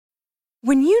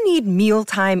When you need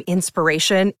mealtime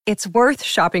inspiration, it's worth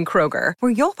shopping Kroger,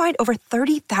 where you'll find over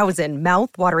 30,000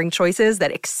 mouth-watering choices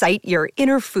that excite your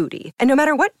inner foodie. And no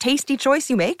matter what tasty choice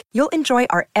you make, you'll enjoy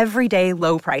our everyday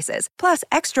low prices, plus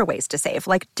extra ways to save,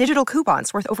 like digital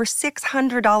coupons worth over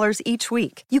 $600 each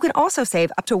week. You can also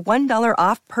save up to $1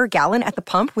 off per gallon at the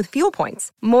pump with fuel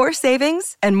points. More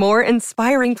savings and more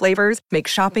inspiring flavors make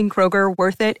shopping Kroger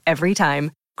worth it every time.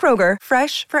 Kroger,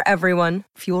 fresh for everyone.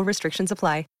 Fuel restrictions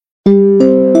apply.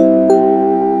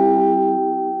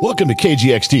 Welcome to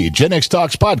KGXT, Gen X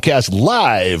Talks podcast,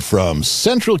 live from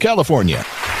Central California.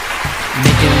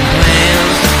 Making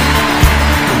plans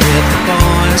with the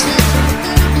boys.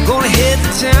 I'm gonna hit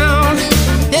the town.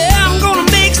 Yeah, I'm gonna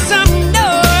make some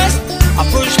noise. I'll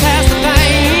push past the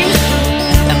pain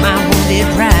and my wounded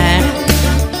pride.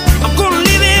 I'm gonna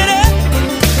live it up.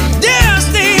 Yeah, I'll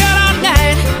stay out all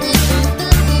night.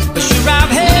 But sure,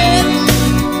 I've had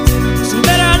some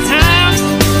better times,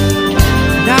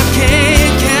 and I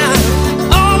can't count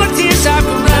all the tears I've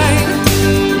cried.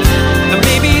 And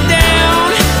maybe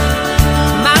down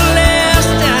my last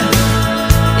time,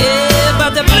 yeah,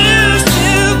 but the blues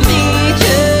took me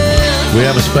just. We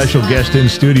have a special guest in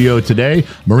studio today,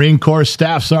 Marine Corps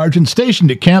Staff Sergeant stationed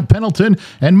at Camp Pendleton,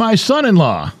 and my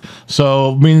son-in-law.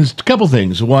 So, means a couple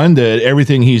things. One, that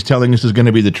everything he's telling us is going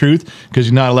to be the truth, because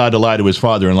he's not allowed to lie to his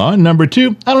father-in-law. And number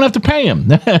two, I don't have to pay him.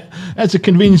 That's a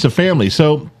convenience of family.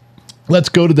 So, let's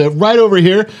go to the right over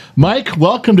here. Mike,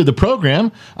 welcome to the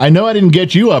program. I know I didn't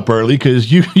get you up early, because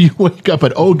you wake up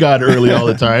at oh God early all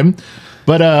the time.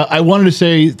 But I wanted to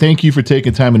say thank you for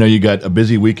taking time. I know you got a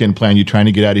busy weekend plan. You're trying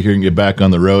to get out of here and get back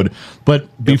on the road.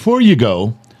 But before you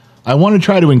go, I want to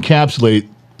try to encapsulate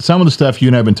some of the stuff you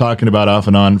and I have been talking about off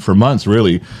and on for months,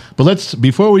 really. But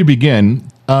before we begin,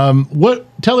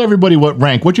 tell everybody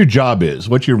what your job is,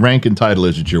 what your rank and title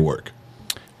is at your work.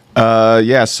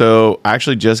 Yeah, so I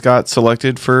actually just got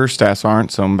selected for Staff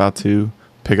Sergeant, so I'm about to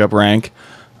pick up rank.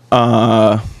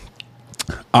 I'm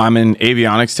an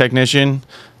avionics technician,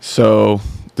 so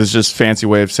this is just a fancy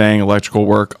way of saying electrical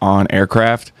work on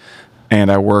aircraft,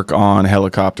 and I work on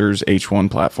helicopters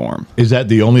H-1 platform. Is that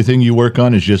the only thing you work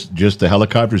on, is just the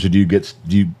helicopters, or do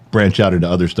you branch out into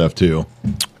other stuff too?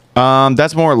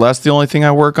 That's more or less the only thing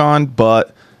I work on,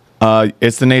 but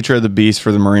it's the nature of the beast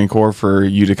for the Marine Corps for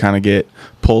you to kind of get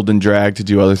pulled and dragged to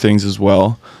do other things as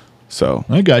well. So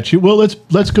I got you. Well,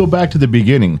 let's go back to the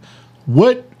beginning.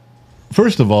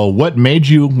 First of all, what made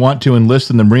you want to enlist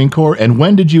in the Marine Corps, and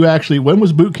when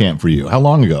was boot camp for you? How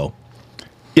long ago?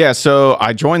 Yeah, so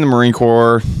I joined the Marine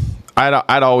Corps.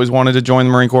 I'd always wanted to join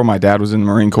the Marine Corps. My dad was in the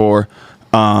Marine Corps.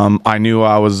 I knew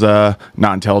I was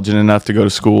not intelligent enough to go to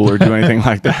school or do anything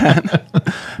like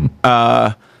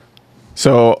that.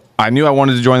 So I knew I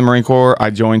wanted to join the Marine Corps. I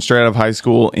joined straight out of high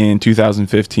school in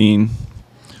 2015.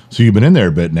 So you've been in there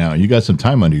a bit now. You got some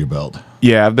time under your belt.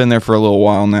 Yeah, I've been there for a little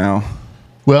while now.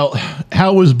 Well,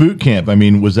 how was boot camp? I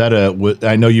mean, was that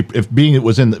I know it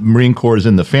was in the Marine Corps is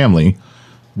in the family,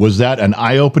 was that an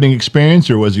eye-opening experience,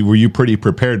 or were you pretty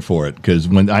prepared for it? Because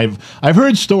when I've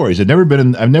heard stories, I've never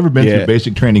been through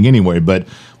basic training anyway, but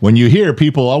when you hear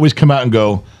people always come out and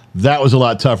go, that was a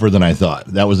lot tougher than I thought.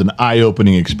 That was an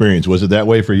eye-opening experience. Was it that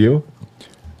way for you?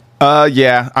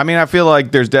 Yeah. I mean, I feel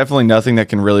like there's definitely nothing that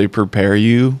can really prepare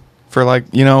you for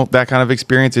that kind of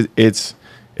experience.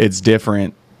 It's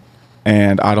different,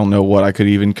 and I don't know what I could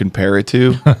even compare it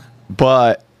to.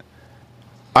 But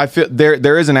I feel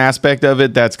there is an aspect of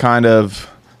it that's kind of,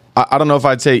 I don't know if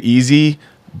I'd say easy,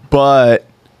 but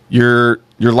your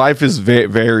life is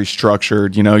very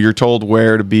structured. You know, you're told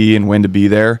where to be and when to be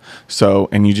there. So,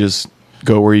 and you just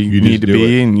go where you need to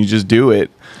be, and you just do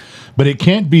it. But it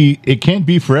can't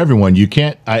be for everyone. You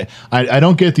can't. I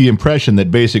don't get the impression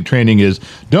that basic training is,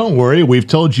 don't worry, we've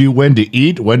told you when to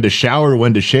eat, when to shower,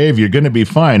 when to shave. You're going to be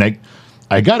fine.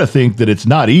 I got to think that it's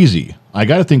not easy. I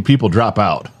got to think people drop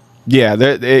out. Yeah,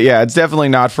 it's definitely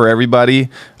not for everybody.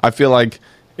 I feel like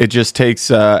it just takes,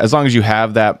 as long as you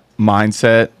have that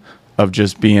mindset of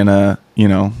just being you're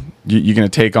going to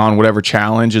take on whatever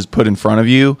challenge is put in front of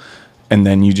you, and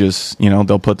then you just,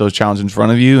 they'll put those challenges in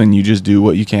front of you, and you just do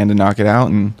what you can to knock it out.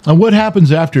 And what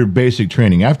happens after basic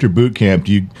training, after boot camp?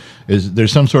 Is there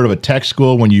some sort of a tech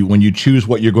school when you choose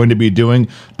what you're going to be doing?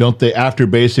 Don't they, after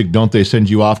basic, don't they send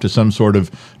you off to some sort of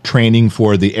training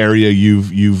for the area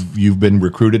you've been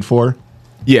recruited for?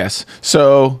 Yes.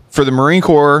 So for the Marine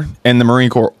Corps and the Marine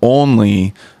Corps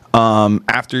only,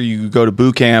 after you go to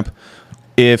boot camp,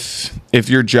 if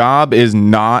your job is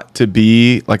not to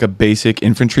be like a basic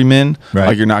infantryman, right,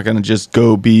 like you're not going to just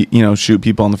go be, shoot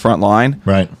people on the front line.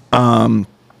 Right.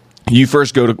 you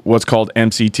first go to what's called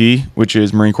MCT, which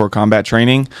is Marine Corps Combat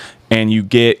Training, and you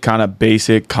get kind of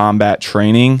basic combat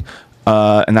training.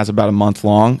 And that's about a month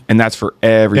long, and that's for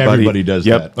everybody. Everybody does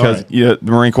that. Because the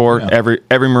Marine Corps, every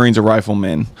Marine's a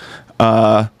rifleman.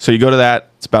 So you go to that.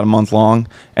 It's about a month long,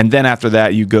 and then after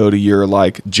that, you go to your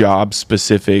like job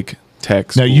specific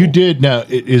tech school. Now,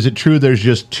 is it true? There's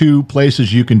just 2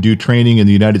 places you can do training in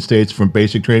the United States from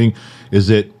basic training. Is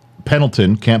it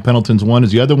Pendleton? Camp Pendleton's one.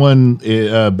 Is the other one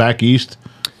back east?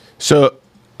 So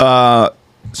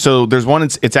there's one.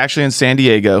 It's actually in San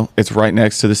Diego. It's right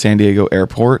next to the San Diego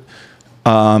airport.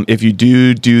 If you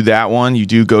do that one, you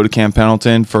do go to Camp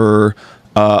Pendleton for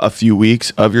a few weeks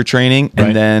of your training,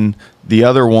 and then the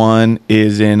other one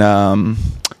is in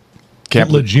Camp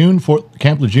Lejeune.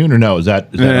 Camp Lejeune, or no? Is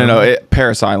that no?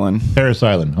 Paris Island. Paris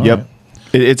Island. All yep.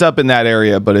 Right. It's up in that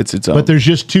area, but it's its own. But there's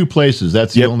just 2 places.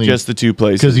 That's the only. Just the 2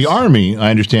 places. Because the Army, I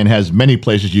understand, has many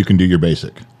places you can do your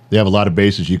basic. They have a lot of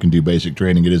bases you can do basic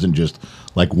training. It isn't just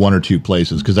like 1 or 2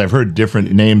 places, because I've heard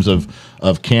different names of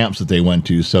camps that they went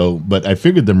to. So, but I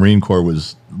figured the Marine Corps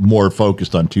was more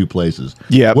focused on 2 places.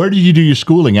 Yeah. Where did you do your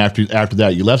schooling after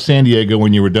that? You left San Diego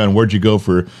when you were done. Where'd you go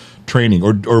for training,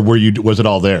 or was it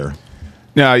all there?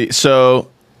 No. So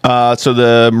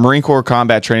the Marine Corps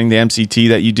Combat Training, the MCT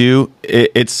that you do,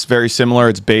 it's very similar.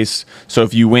 It's based. So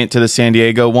if you went to the San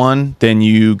Diego one, then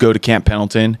you go to Camp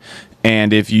Pendleton.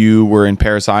 And if you were in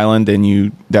Paris Island,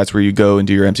 then that's where you go and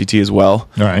do your MCT as well.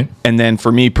 All right. And then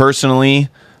for me personally,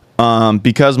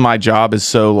 because my job is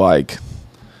so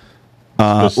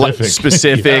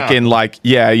specific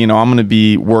yeah. and I'm going to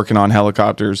be working on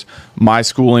helicopters. My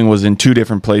schooling was in 2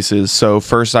 different places. So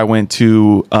first I went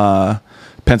to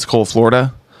Pensacola,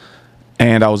 Florida,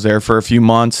 and I was there for a few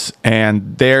months.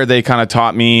 And there they kind of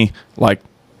taught me like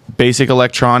basic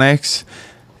electronics,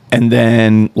 and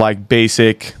then like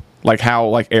basic. Like how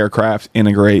like aircraft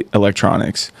integrate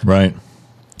electronics. Right.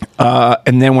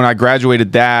 And then when I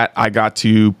graduated that, I got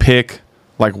to pick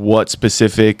like what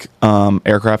specific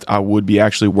aircraft I would be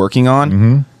actually working on.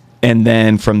 Mm-hmm. And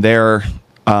then from there,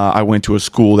 I went to a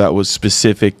school that was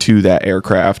specific to that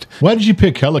aircraft. Why did you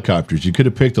pick helicopters? You could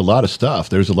have picked a lot of stuff.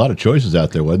 There's a lot of choices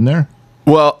out there, wasn't there?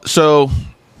 Well, so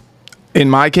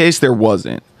in my case, there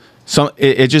wasn't. So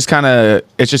it's just kind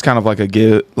of like a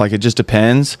give, like it just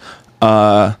depends.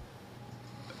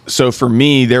 So for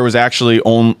me, there was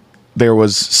 7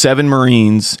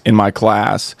 Marines in my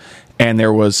class, and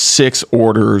there was 6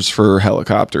 orders for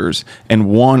helicopters and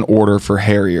 1 order for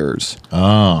Harriers.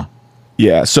 Oh,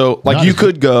 yeah. So like you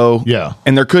could go, yeah,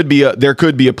 and there could be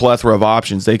a plethora of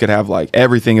options. They could have like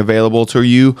everything available to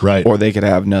you, right, or they could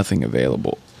have nothing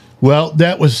available. Well,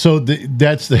 it's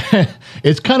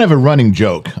kind of a running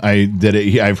joke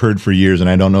I've heard for years, and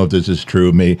I don't know if this is true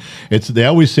of me. They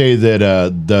always say that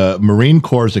the Marine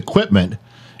Corps' equipment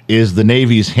is the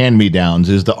Navy's hand-me-downs,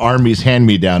 is the Army's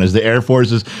hand-me-down, is the Air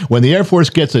Force's. When the Air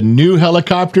Force gets a new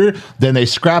helicopter, then they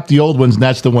scrap the old ones, and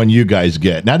that's the one you guys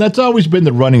get. Now, that's always been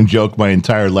the running joke my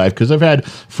entire life, because I've had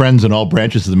friends in all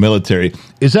branches of the military.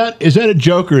 Is that a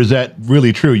joke, or is that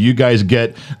really true? You guys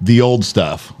get the old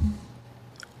stuff?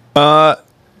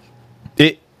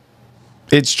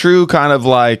 It's true, kind of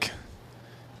like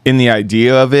in the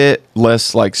idea of it,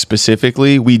 less like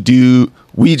specifically. We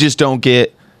just don't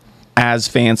get as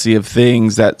fancy of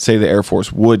things that say the Air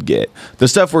Force would get. The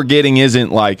stuff we're getting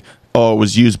isn't like, oh, it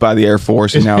was used by the Air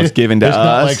Force and now it's given to us. It's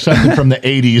not like something from the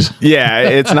 80s. Yeah,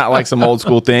 it's not like some old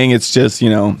school thing. It's just,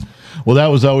 Well, that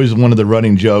was always one of the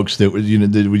running jokes that was, that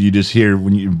you just hear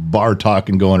when you bar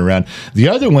talking going around. The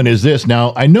other one is this.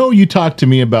 Now, I know you talked to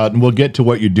me about, and we'll get to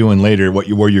what you're doing later,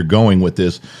 where you're going with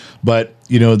this. But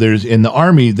there's in the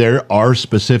Army there are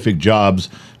specific jobs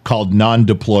called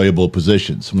non-deployable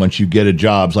positions. Once you get a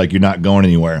job, it's like you're not going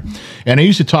anywhere. And I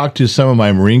used to talk to some of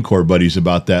my Marine Corps buddies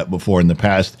about that before in the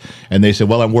past, and they said,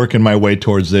 "Well, I'm working my way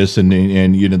towards this." And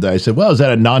I said, "Well, is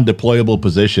that a non-deployable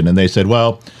position?" And they said,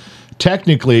 "Well,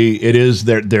 technically, it is.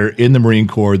 They're in the Marine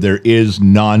Corps. There is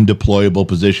non-deployable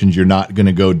positions. You're not going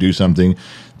to go do something."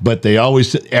 But they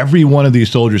always, every one of these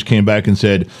soldiers came back and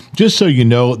said, "Just so you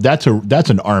know, that's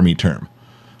an Army term.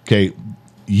 Okay,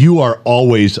 you are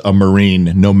always a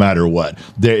Marine, no matter what.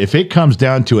 If it comes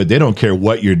down to it, they don't care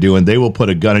what you're doing. They will put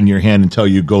a gun in your hand and tell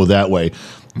you go that way.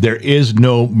 There is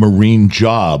no Marine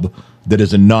job that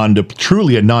is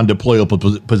truly a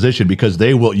non-deployable position, because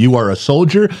you are a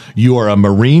soldier, you are a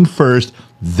Marine first,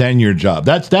 then your job."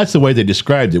 That's the way they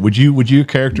described it. Would you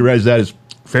characterize that as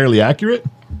fairly accurate?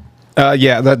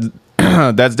 Yeah,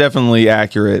 that's definitely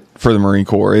accurate for the Marine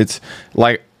Corps. It's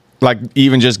like like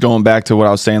even just going back to what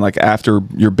I was saying, like after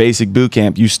your basic boot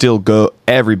camp, you still go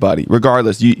everybody,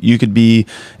 regardless. You could be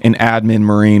an admin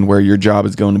Marine where your job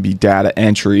is going to be data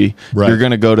entry. Right. You're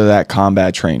going to go to that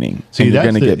combat training. See, and you're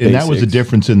going to get and that was the basics.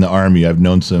 difference in the Army. I've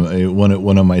known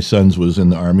one of my sons was in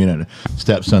the Army, and a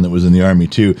stepson that was in the Army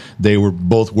too. They were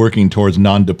both working towards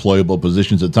non-deployable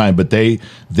positions at the time, but they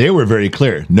were very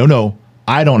clear. No,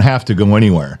 I don't have to go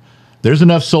anywhere. There's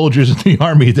enough soldiers in the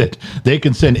Army that they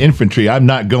can send infantry. I'm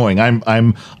not going.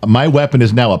 My weapon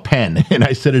is now a pen, and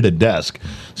I sit at a desk.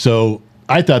 So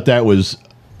I thought that was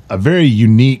a very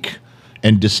unique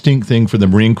and distinct thing for the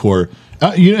Marine Corps.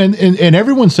 And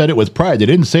everyone said it with pride. They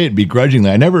didn't say it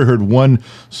begrudgingly. I never heard one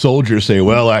soldier say,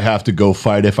 "Well, I have to go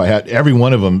fight if I had." Every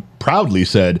one of them proudly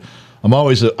said, I'm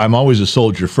always a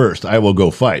soldier first. I will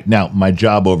go fight. Now, my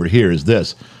job over here is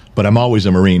this, but I'm always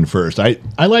a Marine first. I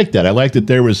like that. I like that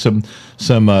there was some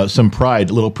pride,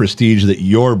 a little prestige that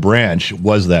your branch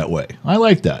was that way. I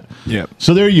like that. Yep.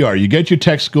 So there you are. You get your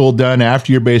tech school done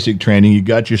after your basic training. You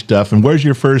got your stuff. And where's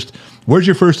your first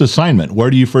assignment? Where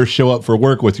do you first show up for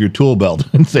work with your tool belt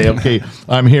and say, okay,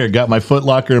 I'm here. Got my foot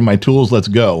locker and my tools. Let's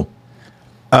go.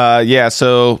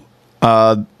 So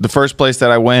the first place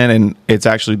that I went, and it's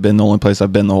actually been the only place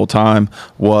I've been the whole time,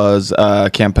 was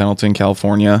Camp Pendleton,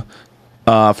 California.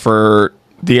 For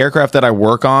the aircraft that I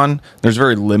work on, there's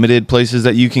very limited places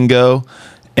that you can go,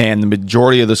 and the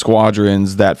majority of the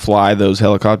squadrons that fly those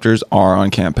helicopters are on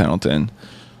Camp Pendleton.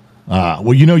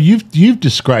 Well, you've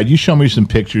described, you show me some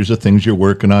pictures of things you're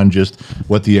working on, just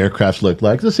what the aircrafts look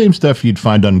like. The same stuff you'd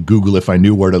find on Google if I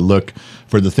knew where to look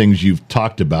for the things you've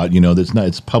talked about.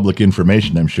 It's public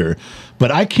information, I'm sure.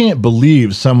 But I can't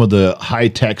believe some of the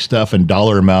high-tech stuff and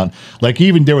dollar amount. Like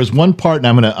even there was one part,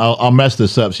 and I'll mess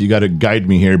this up, so you got to guide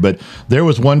me here, but there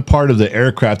was one part of the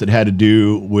aircraft that had to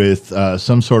do with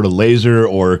some sort of laser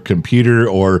or computer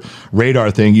or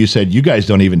radar thing. You said, you guys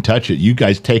don't even touch it. You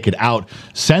guys take it out,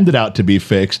 send it out to be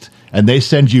fixed, and they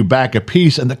send you back a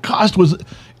piece, and the cost was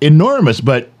enormous.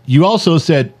 But you also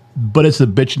said, but it's the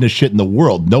bitchinest shit in the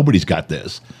world. Nobody's got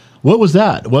this. What was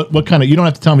that? What kind of, you don't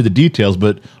have to tell me the details,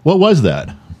 but what was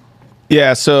that?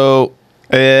 Yeah, so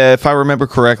if I remember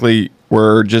correctly,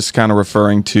 we're just kind of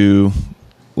referring to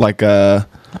like a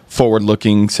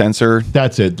forward-looking sensor.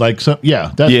 That's it. Like some,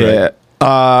 yeah, that's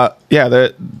right.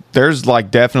 There's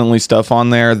like definitely stuff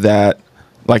on there that,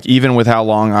 like, even with how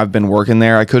long I've been working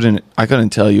there, I couldn't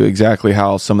tell you exactly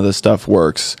how some of this stuff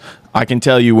works. I can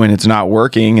tell you when it's not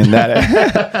working and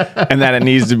that and that it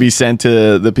needs to be sent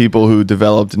to the people who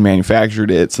developed and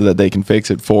manufactured it so that they can fix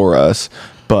it for us.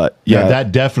 But yeah,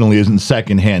 that definitely isn't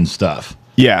secondhand stuff.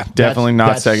 Yeah, definitely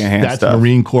not secondhand stuff. stuff. That's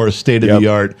Marine Corps state of the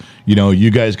art. You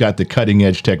guys got the cutting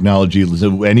edge technology,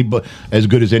 as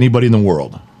good as anybody in the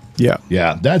world.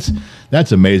 Yeah,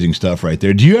 that's amazing stuff right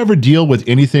there. Do you ever deal with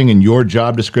anything in your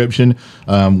job description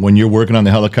when you're working on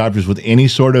the helicopters with any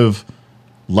sort of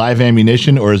live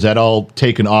ammunition, or is that all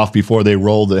taken off before they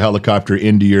roll the helicopter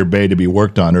into your bay to be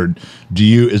worked on? Or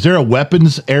is there a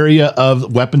weapons area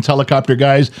of weapons helicopter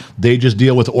guys? They just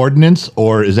deal with ordnance,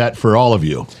 or is that for all of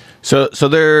you? So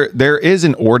there is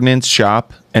an ordnance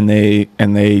shop, and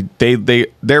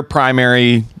their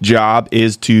primary job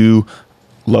is to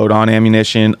load on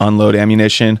ammunition, unload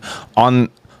ammunition. On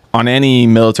any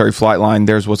military flight line,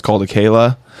 there's what's called a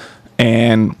Kayla,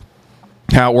 and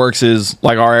how it works is,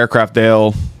 like, our aircraft,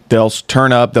 they'll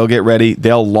turn up, they'll get ready,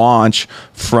 they'll launch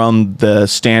from the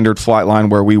standard flight line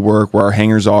where we work, where our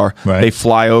hangars are. Right. They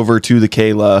fly over to the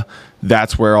Kayla.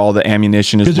 That's where all the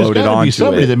ammunition is loaded onto it. There's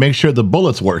somebody that makes sure the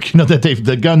bullets work. That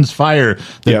the guns fire,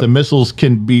 that the missiles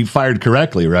can be fired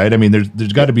correctly, right? I mean,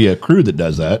 there's got to be a crew that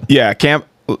does that.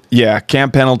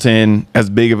 Camp Pendleton, as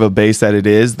big of a base that it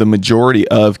is, the majority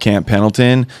of Camp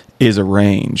Pendleton is a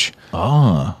range.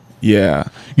 Yeah.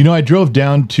 I drove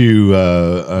down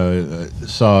to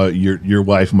saw your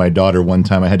wife and my daughter one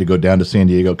time. I had to go down to San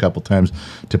Diego a couple times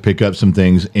to pick up some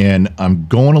things, and I'm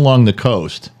going along the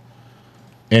coast.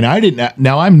 And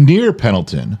now I'm near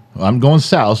Pendleton. I'm going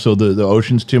south, so the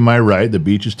ocean's to my right, the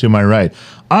beach is to my right.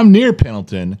 I'm near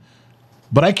Pendleton,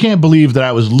 but I can't believe that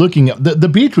I was looking at the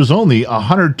beach was only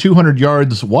 100, 200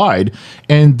 yards wide,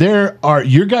 and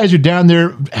your guys are down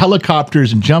there,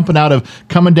 helicopters and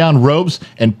coming down ropes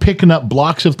and picking up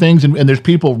blocks of things, and there's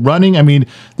people running. I mean,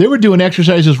 they were doing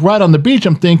exercises right on the beach.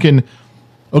 I'm thinking,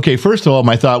 okay, first of all,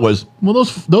 my thought was, well,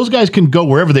 those guys can go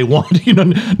wherever they want.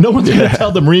 No one's going to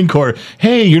tell the Marine Corps,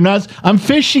 hey, I'm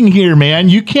fishing here, man.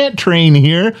 You can't train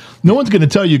here. No one's going to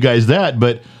tell you guys that,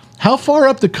 but how far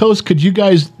up the coast could you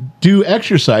guys do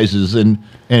exercises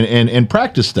and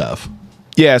practice stuff?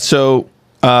 Yeah, so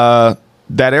that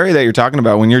area that you're talking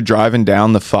about, when you're driving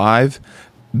down the 5,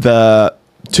 the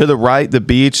To the right, the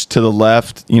beach. To the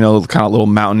left, kind of little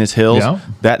mountainous hills. Yeah.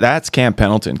 That's Camp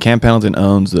Pendleton. Camp Pendleton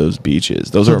owns those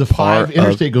beaches. Those So are the part 5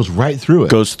 interstate goes right through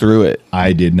it. goes through it.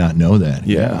 I did not know that.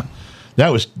 Yeah.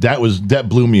 That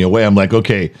blew me away. I'm like,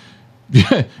 okay,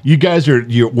 you guys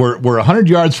we're 100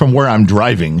 yards from where I'm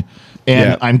driving.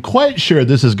 And Yeah. I'm quite sure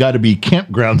this has got to be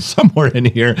campground somewhere in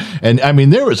here. And I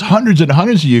mean, there was hundreds and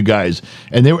hundreds of you guys.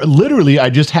 And they were literally, I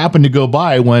just happened to go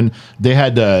by when they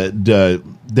had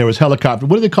there was helicopter.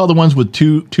 What do they call the ones with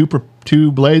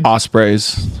two blades?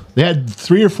 Ospreys. They had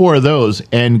 3 or 4 of those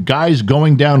and guys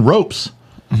going down ropes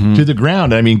to the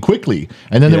ground. I mean, quickly.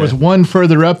 And then there was one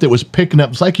further up that was picking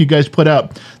up. It's like you guys put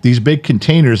out these big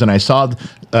containers, and I saw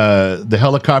the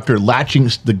helicopter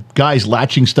the guys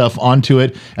latching stuff onto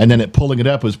it, and then it pulling it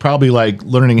up. It was probably like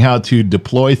learning how to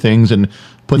deploy things and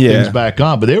put things back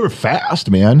on. But they were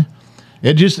fast, man.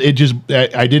 I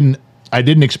didn't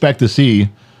expect to see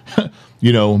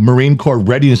Marine Corps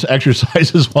readiness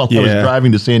exercises while I was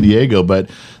driving to San Diego, but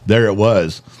there it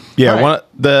was. Yeah, Right.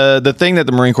 the thing that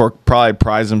the Marine Corps probably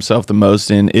prides himself the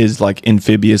most in is like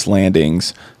amphibious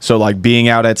landings. So like being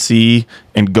out at sea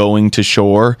and going to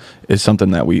shore is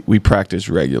something that we practice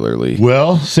regularly.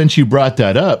 Well, since you brought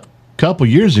that up, a couple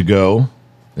years ago,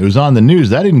 it was on the news.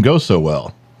 That didn't go so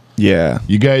well. Yeah.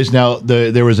 You guys, now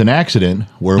there was an accident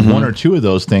where 1 or 2 of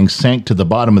those things sank to the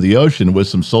bottom of the ocean with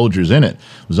some soldiers in it.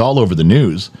 It was all over the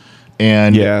news.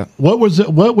 And what was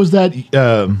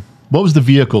the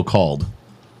vehicle called?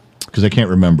 Because I can't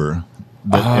remember.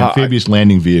 The amphibious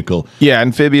landing vehicle. Yeah,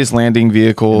 amphibious landing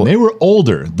vehicle. And they were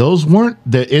older. Those weren't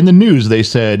in the news. They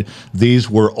said these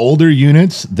were older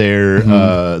units.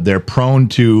 They're prone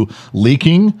to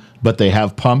leaking, but they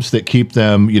have pumps that keep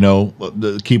them,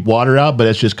 keep water out. But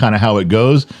that's just kind of how it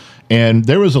goes. And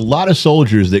there was a lot of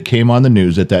soldiers that came on the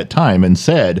news at that time and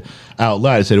said out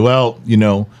loud, said, well,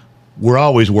 we're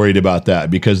always worried about that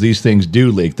because these things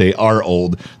do leak. They are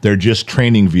old. They're just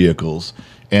training vehicles.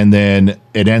 And then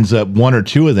it ends up 1 or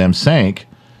 2 of them sank.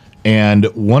 And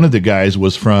one of the guys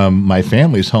was from my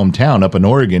family's hometown up in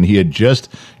Oregon. He had just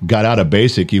got out of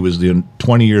basic. He was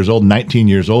 20 years old, 19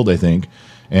 years old, I think.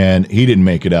 And he didn't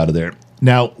make it out of there.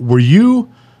 Now,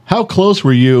 how close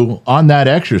were you on that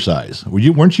exercise?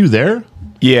 Weren't you there?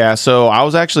 Yeah, so I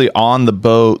was actually on the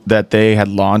boat that they had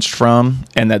launched from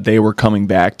and that they were coming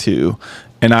back to.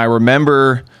 And I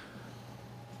remember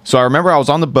I was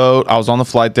on the boat, I was on the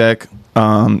flight deck,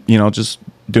 just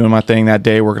doing my thing that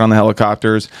day, working on the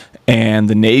helicopters, and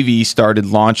the Navy started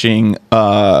launching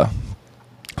like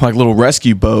little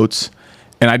rescue boats,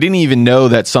 and I didn't even know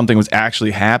that something was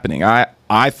actually happening.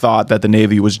 I thought that the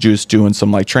Navy was just doing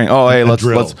some like training. Oh, hey, let's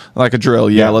like a drill.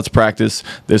 Yeah, let's practice.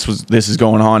 This is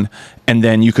going on. And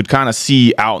then you could kind of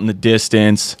see out in the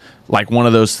distance like one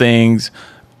of those things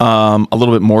a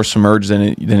little bit more submerged than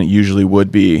it usually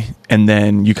would be. And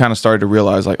then you kind of started to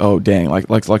realize like, oh, dang, like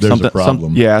there's something, a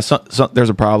problem. There's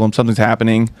a problem. Something's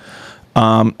happening.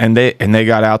 And they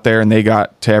got out there and they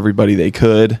got to everybody they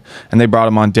could, and they brought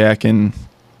them on deck, and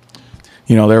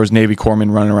there was Navy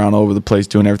corpsmen running around all over the place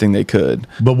doing everything they could.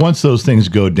 But once those things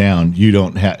go down, you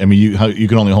don't have. I mean, you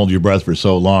can only hold your breath for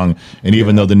so long. And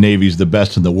even though the Navy's the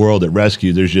best in the world at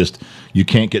rescue, you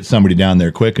can't get somebody down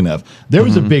there quick enough. There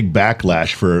was a big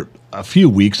backlash for a few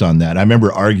weeks on that. I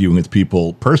remember arguing with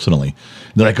people personally.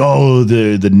 They're like, "Oh,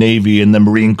 the Navy and the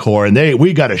Marine Corps, and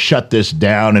we got to shut this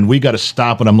down, and we got to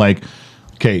stop." And I'm like,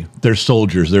 "Okay, they're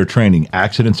soldiers. They're training.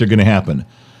 Accidents are going to happen.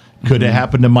 Could it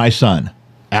happen to my son?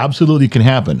 Absolutely can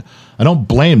happen. I don't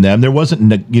blame them. There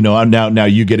wasn't, now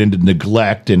you get into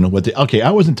neglect and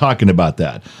I wasn't talking about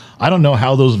that. I don't know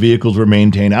how those vehicles were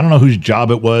maintained. I don't know whose job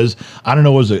it was. I don't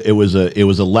know it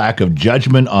was a lack of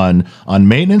judgment on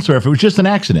maintenance, or if it was just an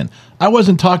accident. I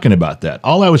wasn't talking about that.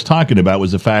 All I was talking about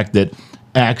was the fact that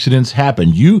accidents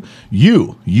happen. You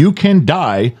can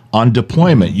die on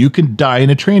deployment. You can die in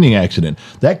a training accident.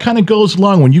 That kind of goes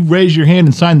along when you raise your hand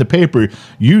and sign the paper.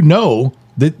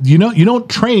 That you don't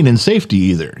train in safety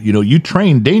either. You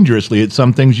train dangerously at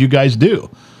some things you guys do.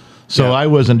 So I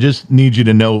need you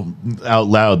to know out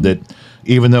loud that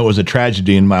even though it was a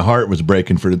tragedy and my heart was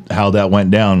breaking for how that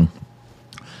went down,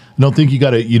 I don't think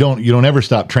you don't ever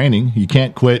stop training. You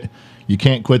can't quit. You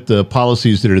can't quit the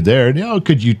policies that are there.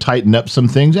 Could you tighten up some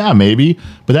things? Yeah, maybe,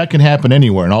 but that can happen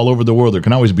anywhere and all over the world. There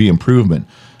can always be improvement.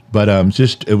 But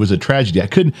it was a tragedy. I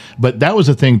couldn't. But that was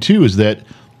the thing too, is that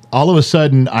all of a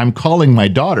sudden, I'm calling my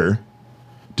daughter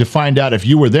to find out if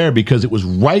you were there because it was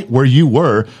right where you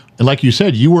were. And like you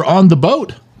said, you were on the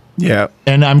boat. Yeah.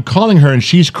 And I'm calling her and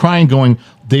she's crying, going,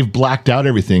 they've blacked out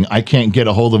everything. I can't get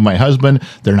a hold of my husband.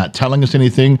 They're not telling us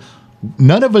anything.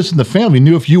 none of us in the family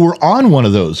knew if you were on one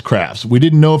of those crafts. We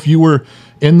didn't know if you were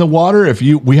in the water.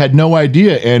 We had no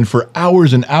idea. And for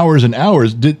hours and hours and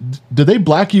hours, did they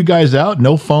black you guys out?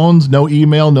 No phones, no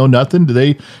email, no nothing.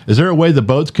 Is there a way the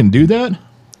boats can do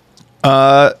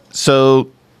that?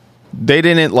 So they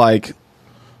didn't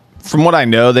from what I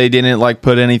know, they didn't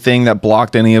put anything that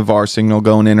blocked any of our signal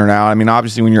going in or out. I mean,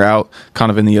 obviously when you're out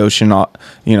kind of in the ocean,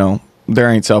 there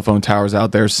ain't cell phone towers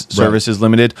out there. Service is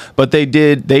limited, but they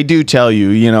do tell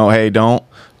you, hey, don't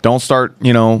start,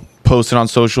 posting on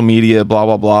social media, blah,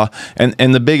 blah, blah.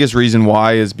 And the biggest reason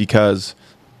why is because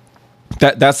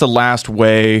that's the last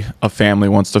way a family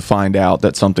wants to find out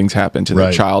that something's happened to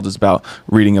their child, is about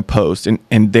reading a post,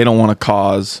 and they don't want to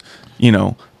cause,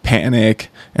 panic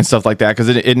and stuff like that, because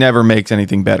it never makes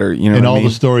anything better. And all the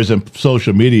stories on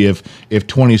social media, if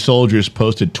 20 soldiers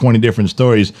posted 20 different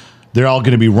stories, they're all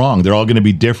going to be wrong. They're all going to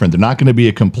be different. They're not going to be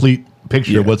a complete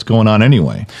picture of what's going on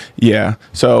anyway. Yeah.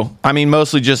 So, I mean,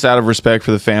 mostly just out of respect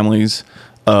for the families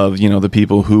of, the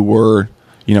people who were,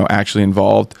 actually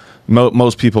involved.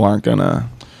 Most people aren't going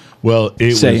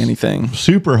to say anything.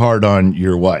 Super hard on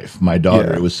your wife, my daughter.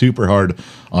 Yeah. It was super hard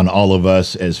on all of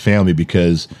us as family,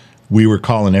 because we were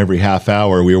calling every half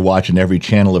hour. We were watching every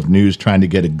channel of news, trying to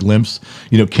get a glimpse.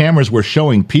 Cameras were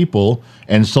showing people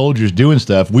and soldiers doing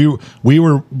stuff. We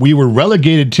were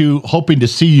relegated to hoping to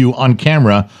see you on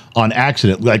camera on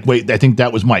accident. Like, wait, I think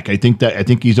that was Mike. I think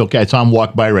he's okay. I saw him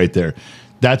walk by right there.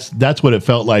 That's what it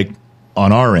felt like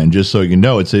on our end. Just so you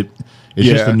know, it's just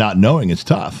the not knowing. It's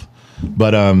tough.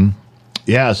 But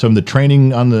so from the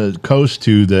training on the coast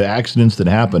to the accidents that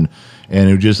happened, and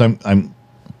it just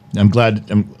I'm glad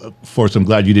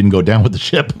you didn't go down with the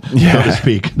ship, so to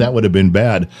speak. That would have been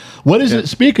bad. What is it?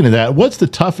 Speaking of that, what's the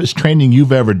toughest training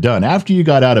you've ever done after you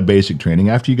got out of basic training,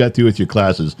 after you got through with your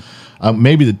classes?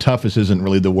 Maybe the toughest isn't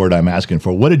really the word I'm asking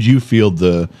for. What did you feel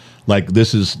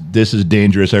this is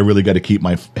dangerous? I really got to keep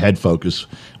my head focused.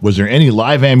 Was there any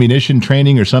live ammunition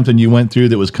training or something you went through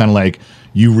that was kind of like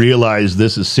you realized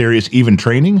this is serious, even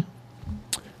training?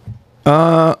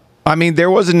 I mean,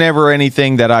 there wasn't never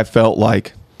anything that I felt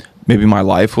like maybe my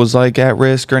life was at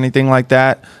risk or anything like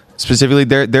that. Specifically,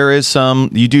 there is some,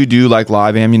 you do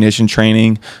live ammunition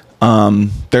training.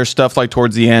 There's stuff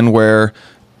towards the end where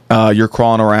you're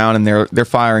crawling around and they're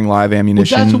firing live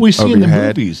ammunition. Well, that's what we see in the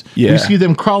head. movies. Yeah. We see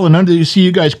them crawling under. You see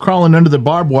you guys crawling under the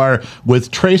barbed wire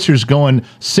with tracers going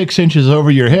 6 inches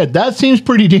over your head. That seems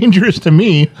pretty dangerous to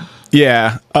me.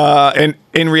 Yeah. And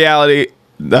in reality,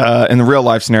 in the real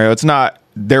life scenario, it's not.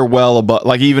 They're well above,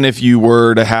 even if you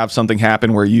were to have something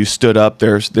happen where you stood up,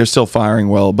 they're still firing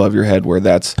well above your head, where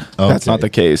that's not the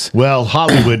case. Well,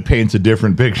 Hollywood paints a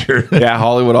different picture. Yeah,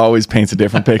 Hollywood always paints a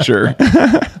different picture.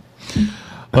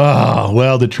 Oh,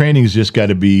 well, the training's just got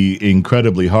to be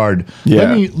incredibly hard.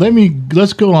 Yeah.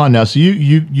 Let's go on now. So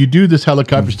you do this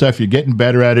helicopter stuff, you're getting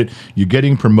better at it, you're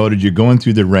getting promoted, you're going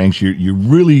through the ranks, you're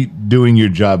really doing your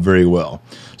job very well.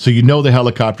 So you know the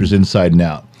helicopter's inside and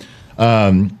out.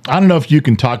 I don't know if you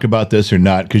can talk about this or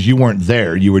not, because you weren't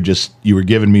there. You were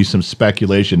giving me some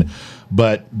speculation,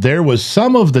 but there was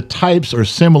some of the types or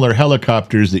similar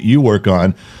helicopters that you work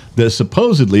on that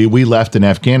supposedly we left in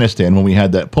Afghanistan when we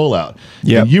had that pullout.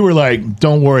 Yeah, you were like,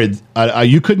 "Don't worry."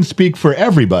 You couldn't speak for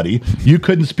everybody. You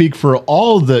couldn't speak for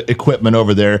all the equipment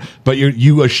over there, but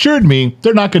you assured me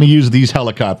they're not going to use these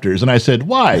helicopters. And I said,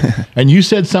 "Why?" And you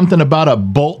said something about a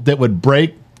bolt that would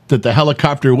break, that the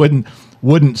helicopter wouldn't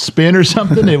spin or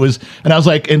something. And I was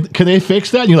like, "And can they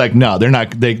fix that?" And you're like, "No, they're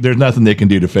not. There's nothing they can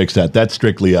do to fix that. That's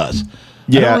strictly us."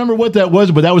 Yeah. I don't remember what that was,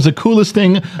 but that was the coolest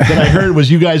thing that I heard was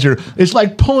you guys it's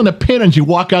like pulling a pin as you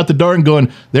walk out the door and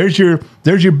going, there's your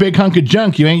big hunk of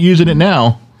junk. You ain't using it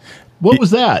now. What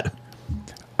was that?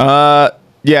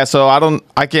 Yeah, so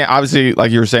I can't, obviously,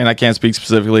 like you were saying, I can't speak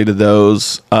specifically to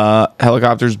those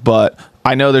helicopters, but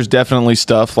I know there's definitely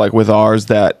stuff with ours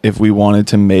that if we wanted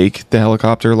to make the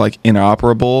helicopter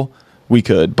inoperable, we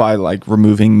could by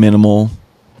removing minimal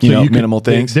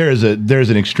things. There's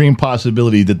an extreme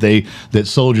possibility that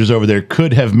soldiers over there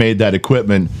could have made that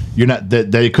equipment.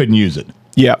 That they couldn't use it.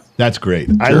 Yeah, that's great.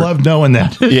 Sure. I love knowing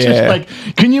that. It's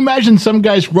just can you imagine some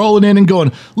guys rolling in and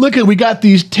going, "Look, we got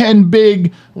these 10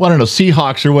 big,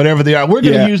 Seahawks or whatever they are. We're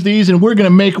going to use these and we're going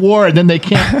to make war." And then they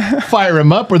can't fire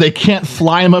them up, or they can't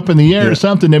fly them up in the air or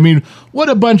something. I mean, what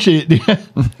a bunch of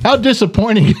how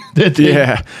disappointing that.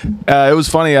 Yeah, it was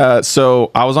funny.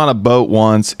 So I was on a boat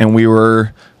once, and we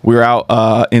were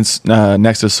out next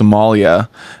to Somalia.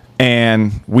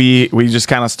 And we just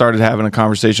kind of started having a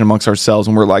conversation amongst ourselves,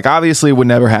 and we're like, obviously it would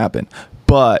never happen.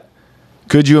 But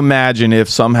could you imagine if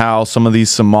somehow some of these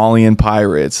Somalian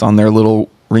pirates on their little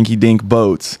rinky-dink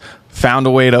boats found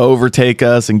a way to overtake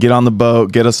us and get on the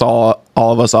boat, get us all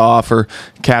of us off or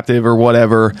captive or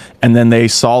whatever. And then they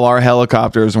saw our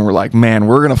helicopters and were like, man,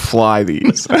 we're going to fly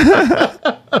these.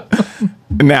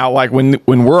 Now, like when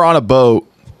we're on a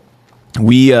boat,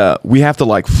 we have to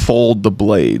like fold the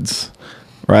blades,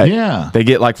 right? Yeah. They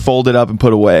get like folded up and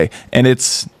put away. And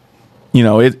it's,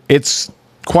 it's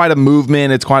quite a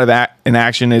movement. It's quite an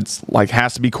action. It's like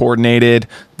has to be coordinated.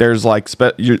 There's like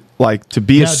you're like to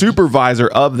be a supervisor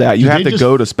of that. You have to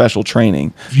go to special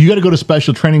training. You got to go to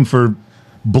special training for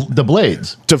the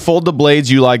blades. To fold the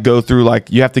blades, you like go through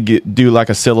like you have to do like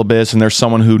a syllabus, and there's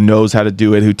someone who knows how to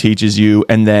do it, who teaches you,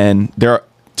 and then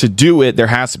to do it, there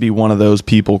has to be one of those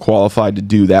people qualified to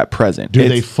do that present. Do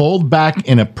they fold back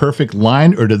in a perfect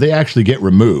line, or do they actually get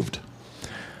removed?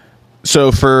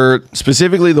 So for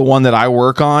specifically the one that I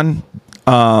work on,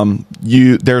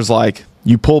 there's like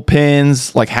you pull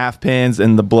pins, like half pins,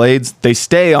 and the blades, they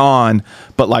stay on,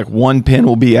 but like one pin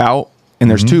will be out, and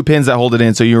there's two pins that hold it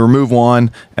in. So you remove one,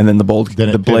 and then the blade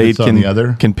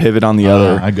can pivot on the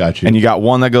other. I got you. And you got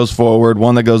one that goes forward,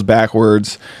 one that goes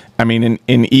backwards. I mean,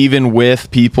 and even with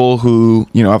people who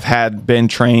have been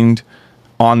trained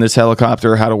on this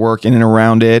helicopter, how to work in and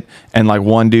around it, and like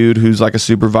one dude who's like a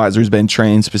supervisor who's been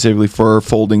trained specifically for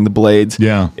folding the blades.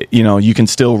 Yeah, you can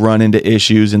still run into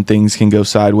issues and things can go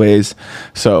sideways.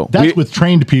 So that's with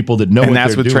trained people that know. And what that's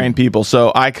they're with doing. Trained people.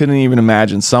 So I couldn't even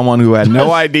imagine someone who had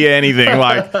no idea anything.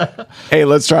 Like, hey,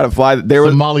 let's try to fly. There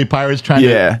was Somali pirates trying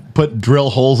to drill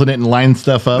holes in it and line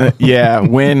stuff up.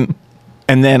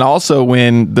 And then also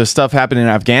when the stuff happened in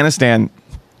Afghanistan.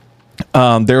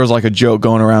 There was like a joke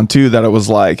going around too that it was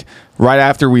like right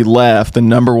after we left, the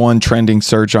 #1 trending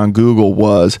search on Google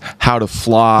was how to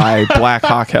fly Black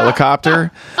Hawk helicopter.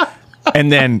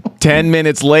 And then 10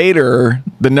 minutes later,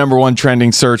 the #1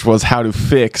 trending search was how to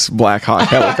fix Black Hawk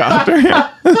helicopter.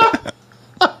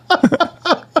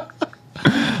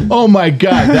 Oh my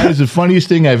God, that is the funniest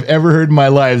thing I've ever heard in my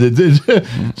life.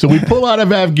 So we pull out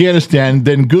of Afghanistan,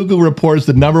 then Google reports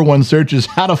the #1 search is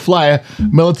how to fly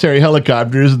military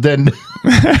helicopters. Then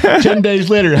 10 days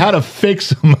later, how to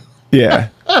fix them. Yeah.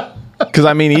 Because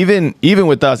I mean, even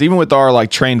with us, even with our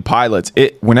like trained pilots,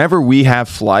 whenever we have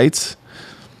flights,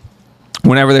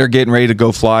 whenever they're getting ready to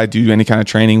go fly, do any kind of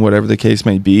training, whatever the case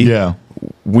may be,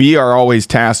 we are always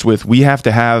tasked with, we have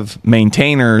to have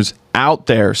maintainers out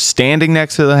there standing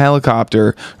next to the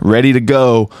helicopter ready to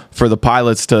go for the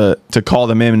pilots to call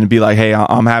them in and be like, hey,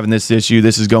 I'm having this issue,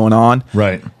 this is going on.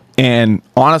 Right. And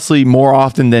honestly, more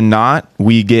often than not,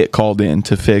 we get called in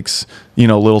to fix,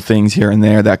 little things here and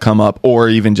there that come up, or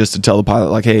even just to tell the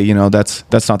pilot like, hey,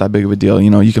 that's not that big of a deal.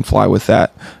 You can fly with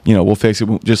that. We'll fix it.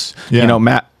 We'll just,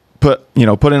 Matt, put in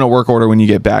a work order when you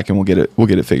get back, and we'll get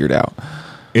it figured out.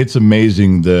 It's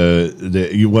amazing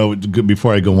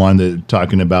before I go on to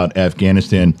talking about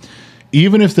Afghanistan,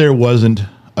 even if there wasn't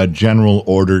a general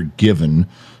order given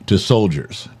to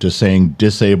soldiers to saying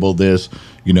disable this,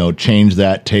 change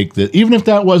that, take this, even if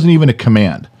that wasn't even a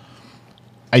command,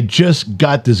 I just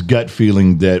got this gut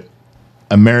feeling that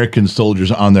American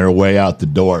soldiers on their way out the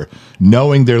door,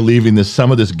 knowing they're leaving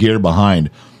some of this gear behind,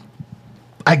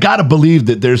 I gotta believe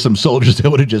that there's some soldiers that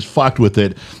would have just fucked with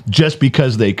it just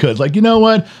because they could. Like, you know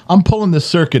what? I'm pulling this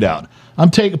circuit out. I'm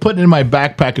putting it in my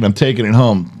backpack and I'm taking it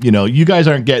home. You guys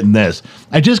aren't getting this.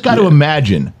 I just got to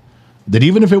imagine that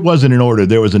even if it wasn't in order,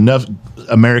 there was enough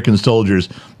American soldiers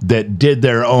that did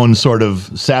their own sort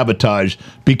of sabotage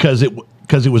because it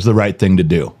was the right thing to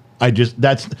do.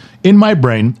 That's in my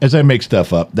brain as I make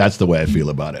stuff up. That's the way I feel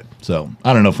about it. So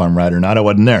I don't know if I'm right or not. I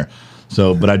wasn't there.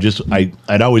 So, but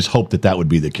I'd always hoped that would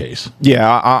be the case.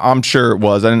 Yeah, I'm sure it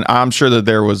was. And I'm sure that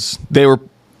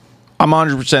I'm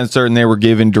 100% certain they were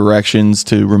given directions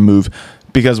to remove,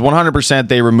 because 100%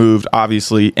 they removed,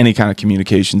 obviously, any kind of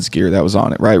communications gear that was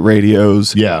on it, right?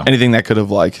 Radios, anything that could have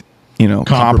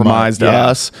compromised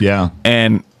us. Yeah.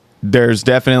 And there's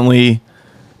definitely,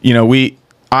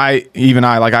 I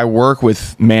work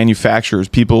with manufacturers,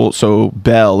 people. So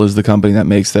Bell is the company that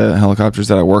makes the helicopters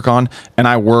that I work on. And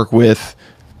I work with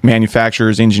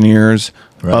manufacturers, engineers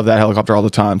of that helicopter all the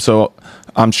time. So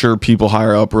I'm sure people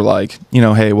higher up were like,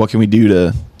 hey, what can we do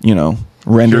to,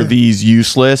 render these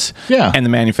useless? Yeah. And the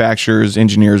manufacturers,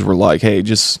 engineers were like, hey,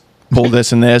 just pull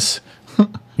this and this.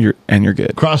 You're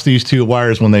good. Cross these two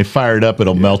wires. When they fire it up,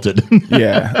 it'll melt it.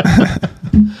 Yeah.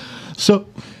 So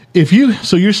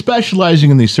you're specializing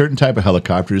in these certain type of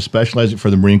helicopters, specializing for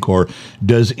the Marine Corps.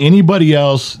 Does anybody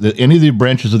else, any of the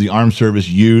branches of the armed service,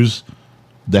 use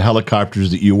the helicopters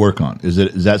that you work on?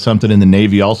 Is that something in the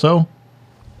Navy also?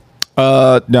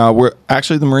 No, we're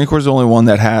actually the Marine Corps is the only one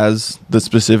that has the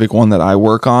specific one that I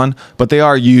work on, but they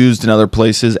are used in other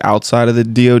places outside of the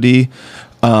DoD.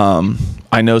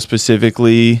 I know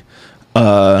specifically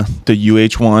the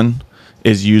UH-1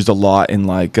 is used a lot in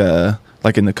like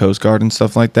in the Coast Guard and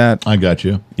stuff like that. I got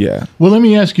you. Yeah. Well, let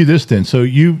me ask you this then. So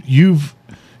you've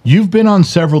been on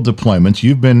several deployments.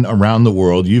 You've been around the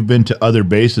world. You've been to other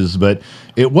bases, but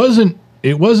it wasn't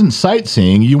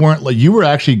sightseeing. You were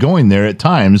actually going there at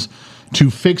times to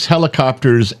fix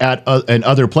helicopters at and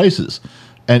other places.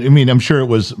 And I mean, I'm sure it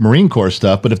was Marine Corps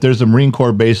stuff, but if there's a Marine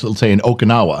Corps base, let's say in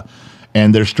Okinawa,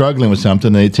 and they're struggling with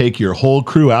something, they take your whole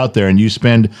crew out there and you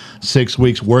spend 6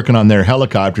 weeks working on their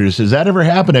helicopters. Has that ever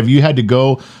happened? Have you had to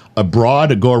go abroad,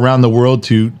 to go around the world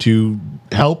to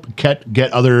help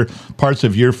get other parts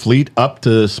of your fleet up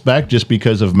to spec just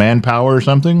because of manpower or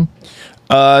something?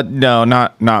 No,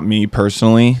 not me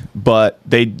personally, but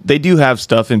they do have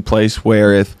stuff in place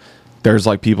where if there's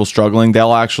like people struggling,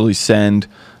 they'll actually send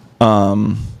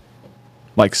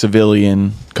like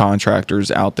civilian contractors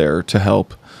out there to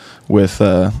help with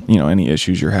any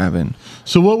issues you're having.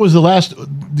 So what was the last?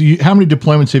 How many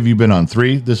deployments have you been on?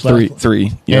 3 this last?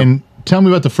 Three. Yep. And tell me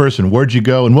about the first one. Where'd you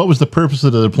go, and what was the purpose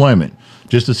of the deployment?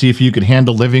 Just to see if you could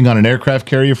handle living on an aircraft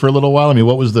carrier for a little while. I mean,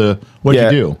 what did you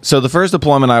do? So the first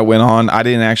deployment I went on, I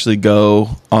didn't actually go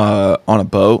on a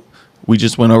boat. We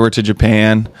just went over to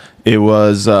Japan. It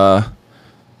was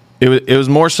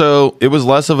more so. It was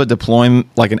less of a deployment,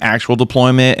 like an actual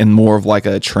deployment, and more of like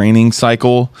a training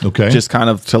cycle. Okay. Just kind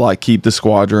of to like keep the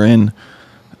squadron,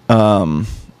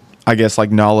 I guess,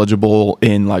 like knowledgeable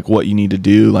in like what you need to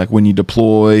do, like when you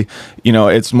deploy.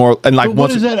 It's more and like But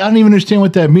what is that? I don't even understand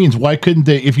what that means. Why couldn't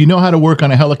they? If you know how to work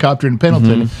on a helicopter in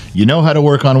Pendleton, you know how to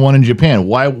work on one in Japan.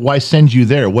 Why send you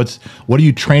there? What are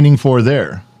you training for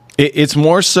there? It's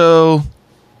more so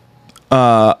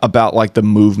about like the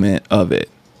movement of it.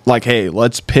 Like, hey,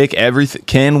 let's pick everything.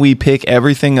 Can we pick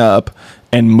everything up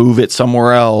and move it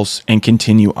somewhere else and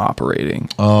continue operating?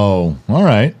 Oh, all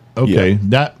right. Okay.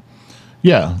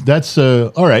 That's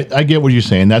all right. I get what you're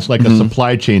saying. That's like a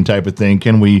supply chain type of thing.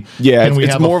 Can we? Yeah, can we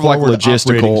it's have more a of like forward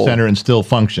logistical operating center and still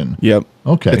function? Yep.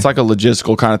 Okay. It's like a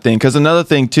logistical kind of thing. Because another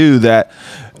thing too that,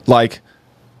 like,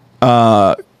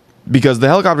 because the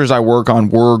helicopters I work on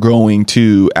were going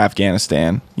to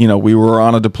Afghanistan. We were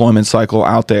on a deployment cycle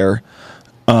out there.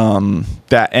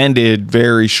 That ended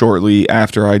very shortly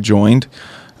after I joined.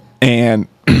 And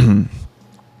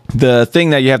the thing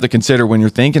that you have to consider when you're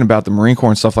thinking about the Marine Corps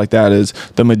and stuff like that is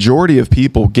the majority of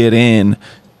people get in,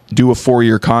 do a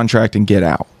 4-year contract, and get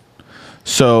out.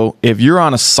 So if you're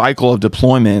on a cycle of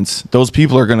deployments, those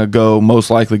people are going to most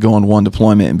likely go on one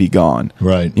deployment and be gone.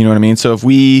 Right. You know what I mean? So if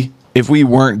we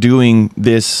weren't doing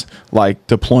this like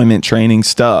deployment training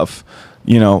stuff,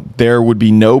 there would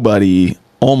be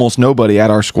almost nobody at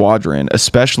our squadron,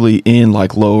 especially in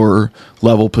like lower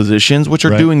level positions, which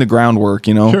are doing the groundwork,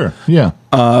 Sure. Yeah.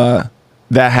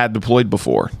 that had deployed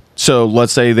before. So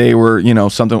let's say they were,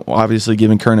 something, obviously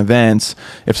given current events,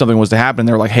 if something was to happen,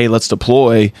 they're like, hey, let's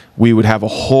deploy. We would have a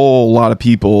whole lot of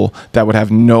people that would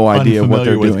have no idea what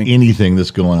they're with doing. Anything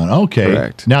that's going on. Okay.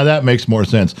 Correct. Now that makes more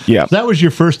sense. Yeah. So that was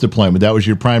your first deployment. That was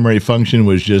your primary function,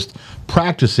 was just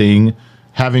practicing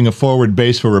having a forward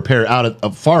base for repair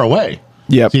out far away.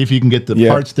 Yep. See if you can get the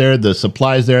parts there, the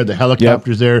supplies there, the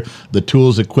helicopters there, the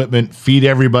tools, equipment, feed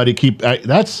everybody.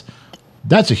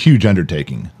 That's a huge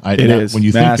undertaking. It is. When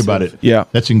you Massive. think about it. Yeah.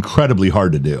 That's incredibly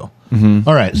hard to do.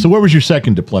 All right. So where was your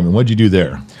second deployment? What did you do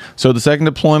there? So the second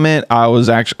deployment, I was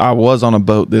on a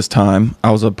boat this time.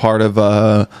 I was a part of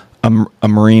a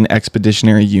Marine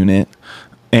Expeditionary Unit,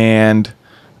 and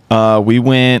we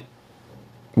went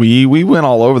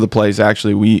all over the place.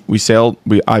 Actually, we sailed.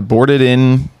 I boarded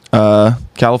in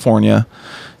California,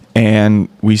 and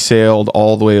we sailed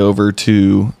all the way over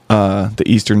to the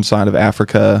eastern side of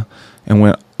Africa, and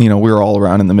went. We were all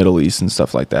around in the Middle East and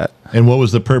stuff like that. And what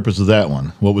was the purpose of that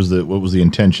one? What was the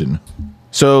intention?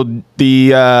 So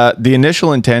the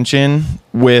initial intention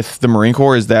with the Marine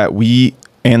Corps is that we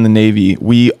and the Navy,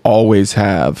 we always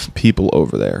have people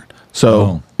over there.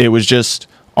 So it was just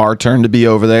our turn to be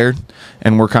over there,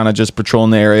 and we're kind of just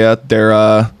patrolling the area. There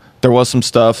was some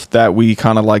stuff that we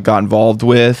kind of like got involved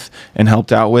with and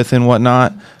helped out with and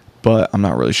whatnot, but I'm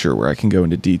not really sure where I can go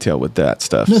into detail with that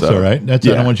stuff. That's all right. I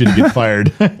don't want you to get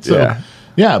fired.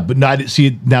 But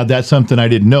now that's something I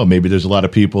didn't know. Maybe there's a lot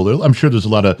of people. I'm sure there's a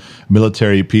lot of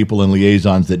military people and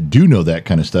liaisons that do know that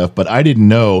kind of stuff, but I didn't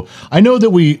know. I know that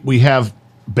we have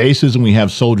bases and we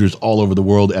have soldiers all over the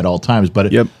world at all times,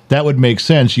 but that would make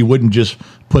sense. You wouldn't just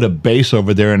put a base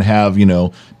over there and have,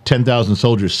 10,000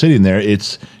 soldiers sitting there.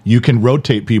 It's you can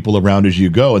rotate people around as you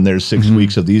go, and there's 6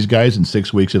 weeks of these guys and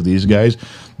 6 weeks of these guys.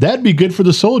 That'd be good for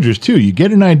the soldiers too. You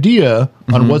get an idea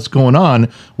on what's going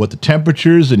on, what the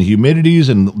temperatures and humidities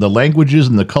and the languages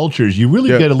and the cultures. You really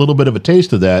get a little bit of a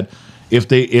taste of that if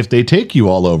they take you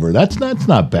all over. That's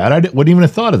not bad. I wouldn't even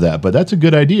have thought of that, but that's a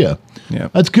good idea. Yeah,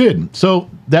 that's good.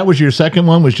 So that was your second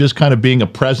one, was just kind of being a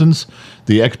presence.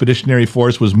 The expeditionary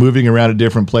force was moving around to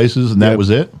different places, and that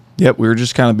was it? Yep, we were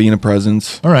just kind of being a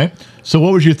presence. All right. So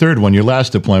what was your third one, your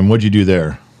last deployment? What'd you do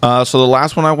there? So the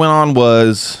last one I went on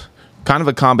was kind of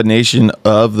a combination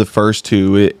of the first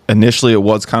two. Initially, it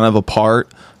was kind of a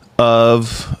part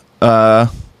of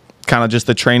kind of just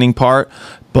the training part,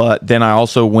 but then I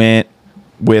also went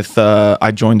with I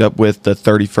joined up with the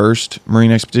 31st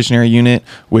Marine Expeditionary Unit,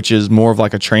 which is more of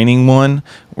like a training one.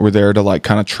 We're there to like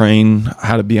kind of train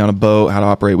how to be on a boat, how to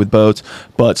operate with boats,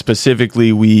 but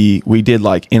specifically we did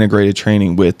like integrated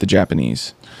training with the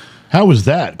Japanese. How was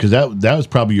that? Because that was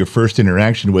probably your first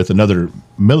interaction with another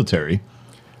military,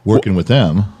 working with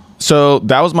them. So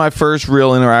that was my first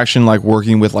real interaction, like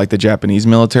working with like the Japanese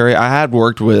military. I had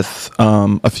worked with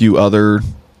a few other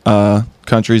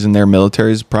countries and their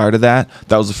militaries prior to that.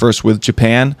 That was the first with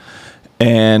Japan,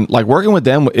 and like working with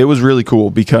them, it was really cool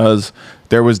because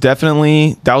there was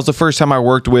definitely, that was the first time I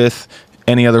worked with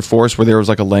any other force where there was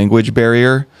like a language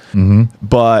barrier.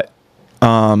 But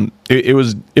it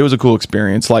was a cool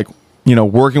experience, like,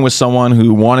 working with someone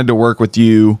who wanted to work with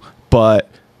you, but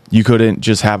you couldn't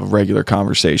just have a regular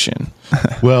conversation.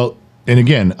 Well, and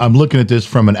again, I'm looking at this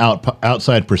from an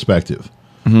outside perspective,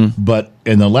 but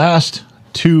in the last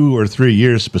 2 or 3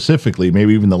 years specifically,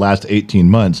 maybe even the last 18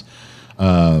 months,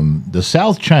 the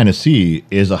South China Sea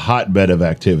is a hotbed of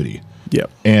activity.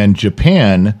 Yep. And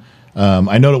Japan,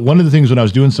 I know that one of the things when I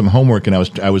was doing some homework and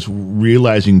I was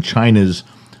realizing China's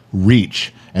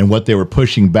reach and what they were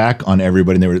pushing back on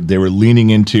everybody, and they were leaning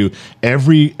into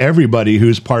everybody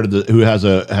who's part of who has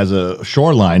a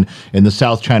shoreline in the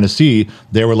South China Sea.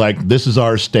 They were like, this is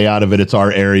ours, stay out of it, it's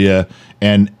our area.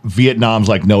 And Vietnam's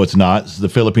like, no, it's not. The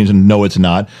Philippines, no, it's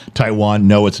not. Taiwan,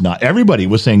 no, it's not. Everybody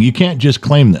was saying, you can't just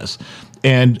claim this.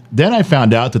 And then I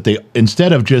found out that they,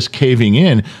 instead of just caving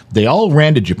in, they all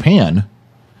ran to Japan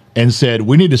and said,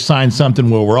 we need to sign something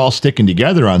where we're all sticking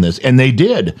together on this. And they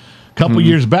did. A couple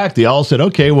years back, they all said,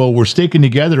 okay, well, we're sticking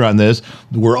together on this.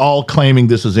 We're all claiming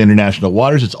this is international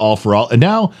waters. It's all for all. And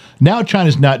now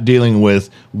China's not dealing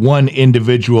with one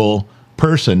individual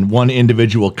person, one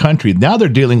individual country. Now they're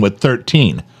dealing with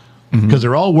 13 because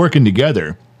they're all working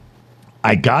together.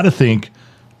 I got to think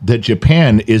that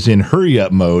Japan is in hurry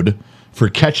up mode for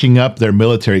catching up their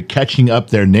military, catching up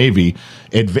their navy,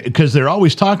 because they're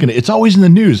always talking. It's always in the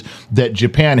news that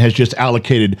Japan has just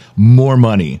allocated more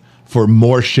money for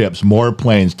more ships, more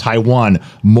planes. Taiwan,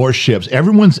 more ships.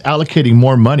 Everyone's allocating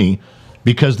more money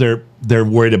because they're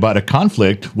worried about a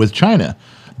conflict with China.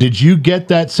 Did you get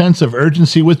that sense of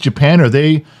urgency with Japan? Are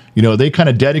they, they kind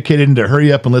of dedicated into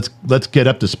hurry up and let's get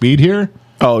up to speed here?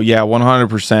 Oh yeah,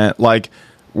 100%. Like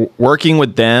working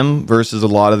with them versus a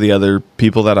lot of the other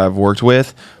people that I've worked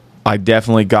with, I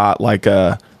definitely got like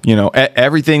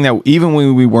everything that, even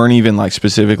when we weren't even like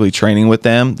specifically training with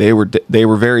them, they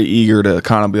were very eager to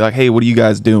kind of be like, hey, what are you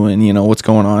guys doing? What's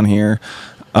going on here?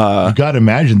 You got to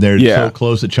imagine they're so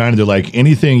close to China. They're like,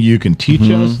 anything you can teach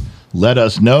us, let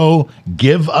us know,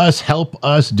 give us, help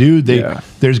us, dude.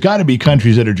 There's got to be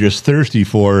countries that are just thirsty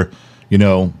for,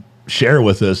 share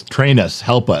with us, train us,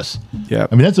 help us. Yeah.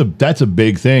 I mean, that's a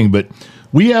big thing, but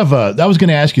we have, I was going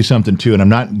to ask you something too, and I'm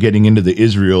not getting into the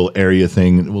Israel area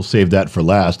thing. We'll save that for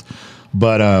last.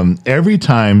 But every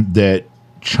time that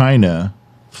China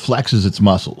flexes its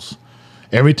muscles,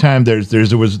 every time there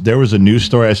was a news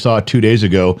story I saw 2 days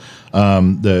ago,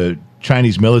 the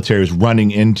Chinese military is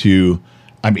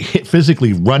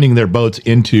physically running their boats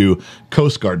into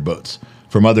Coast Guard boats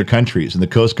from other countries. And the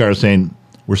Coast Guard is saying,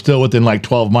 we're still within like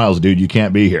 12 miles, dude. You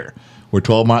can't be here. We're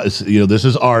 12 miles. This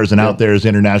is ours, and out there is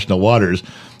international waters.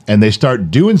 And they start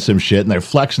doing some shit, and they're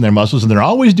flexing their muscles, and they're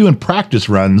always doing practice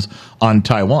runs on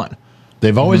Taiwan.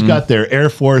 They've always got their Air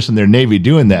Force and their Navy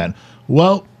doing that.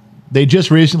 Well, they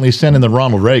just recently sent in the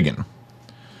Ronald Reagan.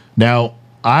 Now,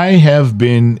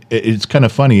 it's kind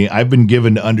of funny, I've been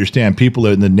given to understand, people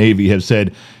in the Navy have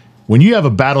said, when you have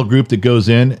a battle group that goes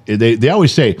in, they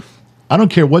always say, I don't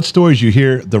care what stories you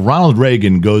hear, the Ronald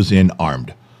Reagan goes in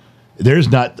armed. There's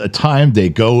not a time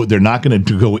they're not going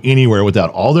to go anywhere without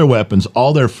all their weapons,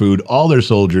 all their food, all their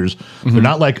soldiers. They're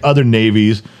not like other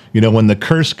navies. When the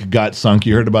Kursk got sunk,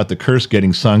 you heard about the Kursk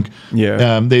getting sunk.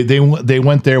 Yeah. They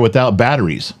went there without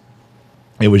batteries.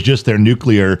 It was just their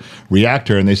nuclear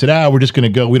reactor, and they said, we're just going to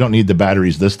go. We don't need the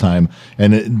batteries this time.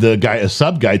 And a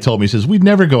sub guy told me, he says, we'd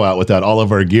never go out without all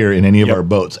of our gear in any of our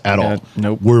boats at all.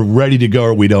 Nope. We're ready to go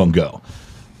or we don't go.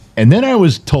 And then I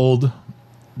was told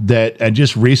that, I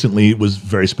just recently was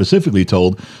very specifically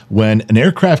told, when an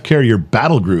aircraft carrier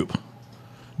battle group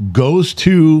goes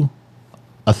to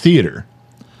a theater,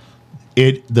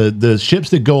 the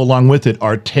ships that go along with it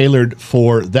are tailored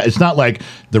for that. It's not like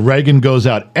the Reagan goes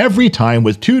out every time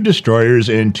with 2 destroyers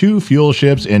and 2 fuel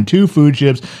ships and 2 food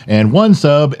ships and 1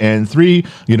 sub and 3,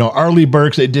 Arleigh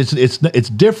Burkes. It's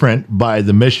different by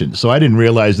the mission. So I didn't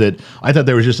realize that. I thought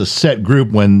there was just a set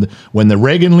group. When the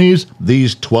Reagan leaves,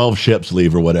 these 12 ships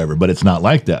leave or whatever. But it's not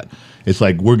like that. It's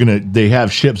like they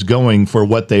have ships going for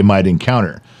what they might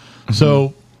encounter. Mm-hmm.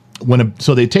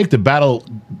 So they take the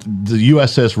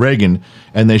USS Reagan,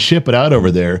 and they ship it out over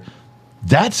there.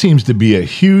 That seems to be a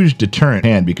huge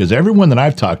deterrent, because everyone that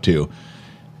I've talked to,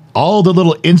 all the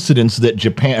little incidents that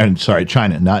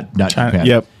China, not Japan,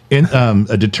 yep,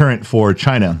 a deterrent for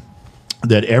China,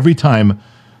 that every time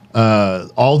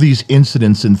all these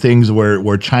incidents and things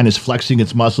where China's flexing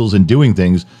its muscles and doing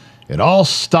things, it all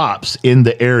stops in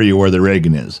the area where the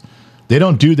Reagan is. They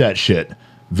don't do that shit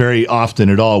very often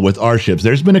at all with our ships.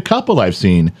 There's been a couple I've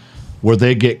seen where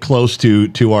they get close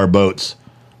to our boats,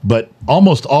 but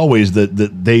almost always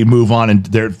they move on and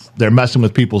they're messing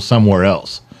with people somewhere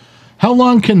else. How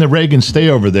long can the Reagan stay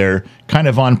over there, kind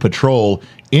of on patrol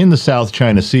in the South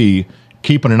China Sea,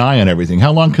 keeping an eye on everything?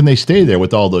 How long can they stay there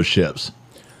with all those ships?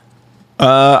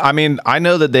 I mean, I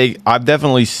know that I've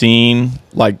definitely seen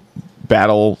like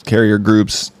battle carrier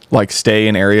groups like stay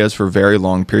in areas for very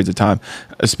long periods of time,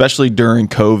 especially during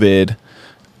COVID.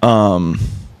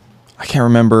 I can't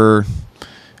remember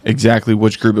exactly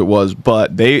which group it was,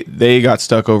 but they got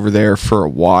stuck over there for a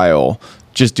while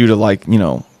just due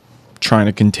to trying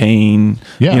to contain,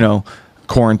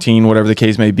 quarantine, whatever the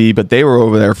case may be. But they were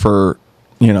over there for,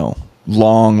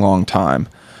 long time.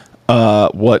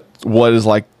 What is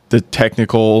like the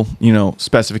technical,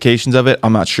 specifications of it,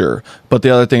 I'm not sure. But the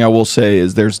other thing I will say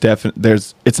is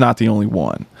it's not the only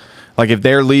one. Like if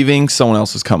they're leaving, someone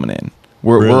else is coming in.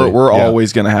 We're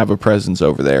always going to have a presence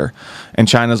over there, and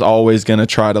China's always going to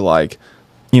try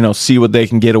to see what they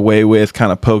can get away with,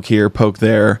 kind of poke here, poke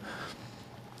there.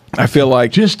 I feel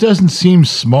like just doesn't seem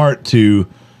smart to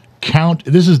count.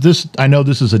 I know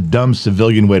this is a dumb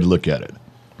civilian way to look at it.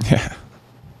 Yeah.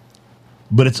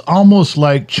 But it's almost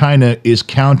like China is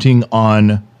counting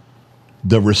on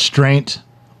the restraint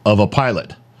of a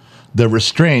pilot, the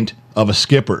restraint of a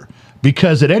skipper,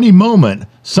 because at any moment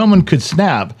someone could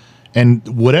snap, and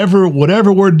whatever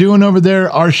we're doing over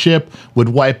there, our ship would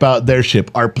wipe out their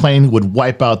ship. Our plane would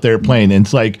wipe out their plane. And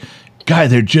it's like, God,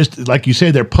 they're just, like you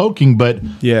say, they're poking, but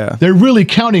they're really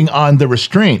counting on the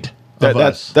restraint of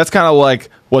us. That's kind of like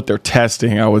what they're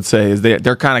testing, I would say, is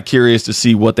they're kind of curious to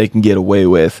see what they can get away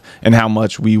with and how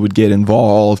much we would get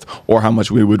involved or how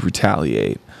much we would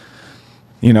retaliate.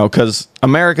 Because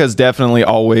America is definitely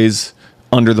always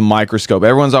under the microscope.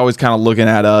 Everyone's always kind of looking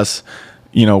at us.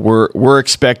 We're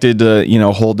expected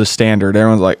to, hold the standard.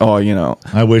 Everyone's like,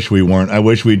 I wish we weren't. I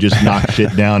wish we just knock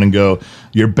shit down and go,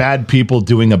 you're bad people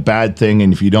doing a bad thing,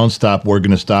 and if you don't stop, we're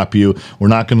going to stop you. We're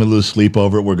not going to lose sleep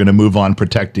over it. We're going to move on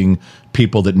protecting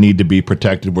people that need to be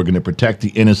protected. We're going to protect the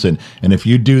innocent. And if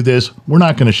you do this, we're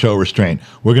not going to show restraint.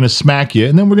 We're going to smack you,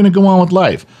 and then we're going to go on with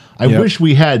life. I wish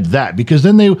we had that, because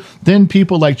then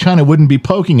people like China wouldn't be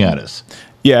poking at us.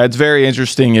 Yeah, it's very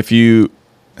interesting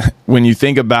when you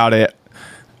think about it,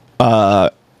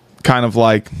 kind of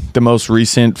like the most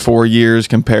recent 4 years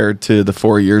compared to the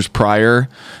 4 years prior,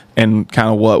 and kind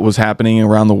of what was happening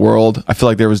around the world. I feel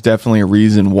like there was definitely a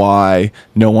reason why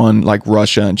no one like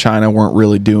Russia and China weren't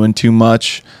really doing too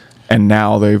much. And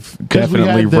now they've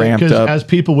definitely ramped up. As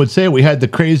people would say, we had the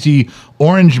crazy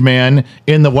orange man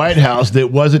in the White House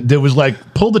that was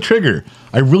like, pull the trigger.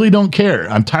 I really don't care.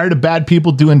 I'm tired of bad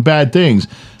people doing bad things.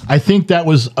 I think that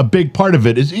was a big part of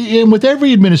it. And with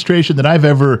every administration that I've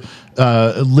ever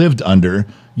lived under,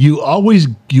 you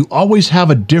always have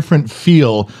a different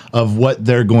feel of what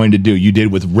they're going to do. You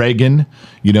did with Reagan,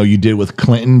 you did with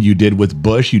Clinton, you did with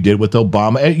Bush, you did with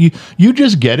Obama. You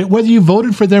just get it. Whether you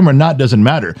voted for them or not doesn't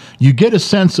matter. You get a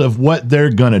sense of what they're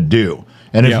going to do.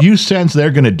 And if you sense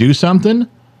they're going to do something,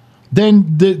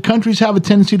 then the countries have a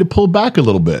tendency to pull back a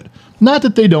little bit. Not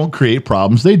that they don't create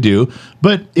problems, they do,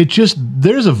 but there's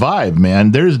a vibe,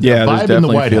 man. There's a vibe in the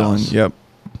White House. Yep.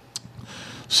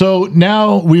 So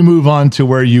now we move on to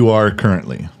where you are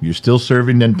currently. You're still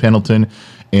serving in Pendleton,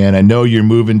 And I know you're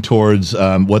moving towards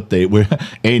what they were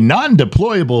a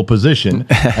non-deployable position.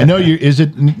 I know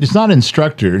it's not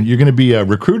instructor. You're going to be a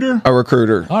recruiter? A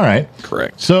recruiter. All right.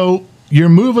 Correct. So you're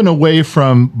moving away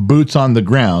from boots on the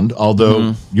ground,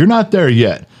 although you're not there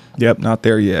yet. Yep, not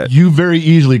there yet. You very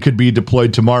easily could be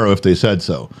deployed tomorrow if they said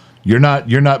so. You're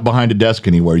not behind a desk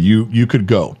anywhere. You could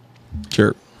go.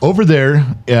 Sure. Over there,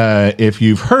 if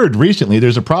you've heard recently,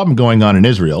 there's a problem going on in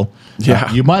Israel.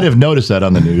 Yeah. You might have noticed that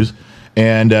on the news.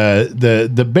 And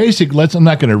the basic, I'm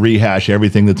not going to rehash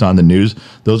everything that's on the news.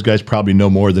 Those guys probably know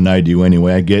more than I do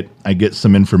anyway. I get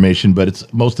some information, but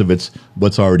most of it's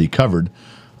what's already covered.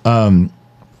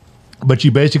 But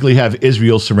you basically have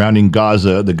Israel surrounding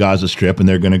Gaza, the Gaza Strip, and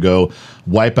they're going to go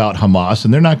wipe out Hamas.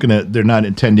 And they're not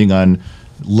intending on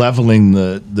leveling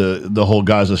the whole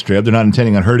Gaza Strip. They're not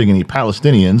intending on hurting any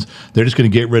Palestinians. They're just going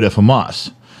to get rid of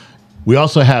Hamas. We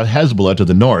also have Hezbollah to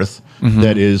the north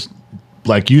that is,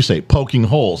 like you say, poking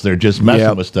holes. They're just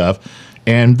messing with stuff.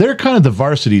 And they're kind of the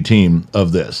varsity team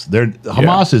of this.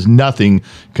 Hamas is nothing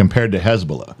compared to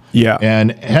Hezbollah. Yeah.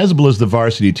 And Hezbollah is the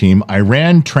varsity team.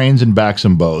 Iran trains and backs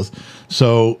them both.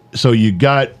 So you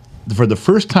got, for the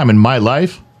first time in my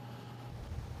life,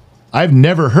 I've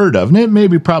never heard of, and it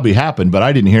maybe probably happened, but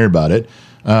I didn't hear about it.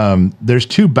 There's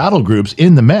two battle groups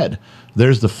in the Med.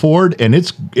 There's the Ford and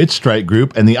its strike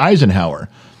group and the Eisenhower.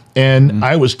 And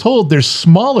I was told there's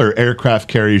smaller aircraft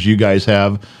carriers you guys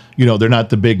have. You know, they're not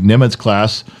the big Nimitz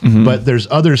class, but there's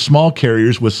other small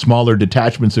carriers with smaller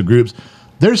detachments of groups.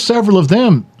 There's several of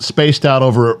them spaced out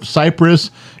over Cyprus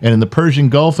and in the Persian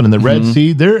Gulf and in the Red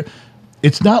Sea.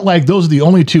 It's not like those are the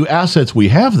only two assets we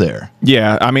have there.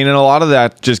 Yeah, I mean, and a lot of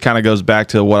that just kind of goes back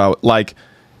to what I like.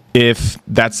 If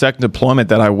that second deployment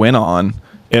that I went on,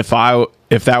 if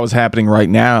that was happening right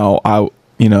now,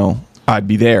 I'd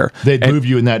be there. They'd move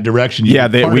you in that direction. We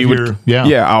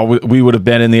would have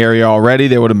been in the area already.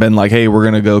 They would have been like, hey, we're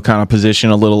going to go kind of position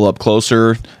a little up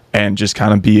closer and just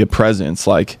kind of be a presence,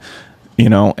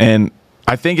 and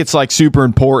I think it's like super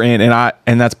important.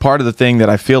 And that's part of the thing that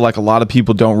I feel like a lot of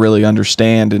people don't really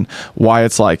understand, and why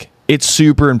it's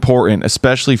super important,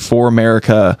 especially for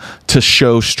America, to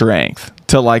show strength,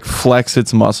 to like flex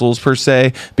its muscles per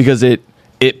se, because it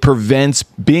prevents,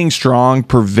 being strong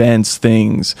prevents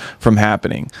things from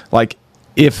happening. Like,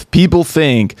 if people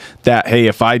think that, hey,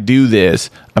 if I do this,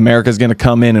 America's going to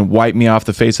come in and wipe me off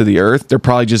the face of the earth, they're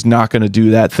probably just not going to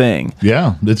do that thing.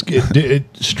 Yeah.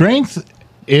 Strength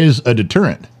is a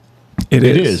deterrent. It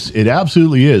is. It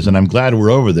absolutely is. And I'm glad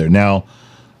we're over there. Now,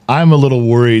 I'm a little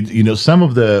worried. Some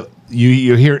of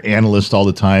you hear analysts all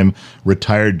the time,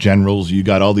 retired generals. You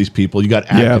got all these people. You got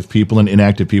active people and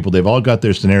inactive people. They've all got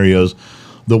their scenarios.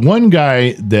 The one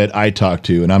guy that I talked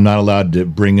to, and I'm not allowed to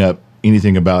bring up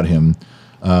anything about him,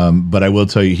 but I will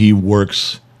tell you, he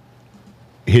works,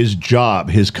 his job,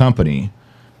 his company,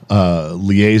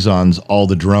 liaisons all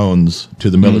the drones to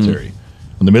the military.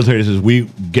 When the military says, we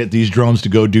get these drones to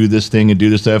go do this thing and do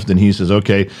this stuff, then he says,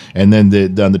 okay. And then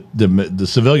on the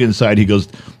civilian side, he goes,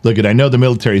 look, I know the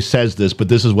military says this, but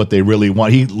this is what they really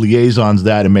want. He liaisons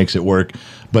that and makes it work.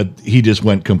 But he just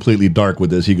went completely dark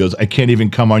with this. He goes, I can't even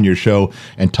come on your show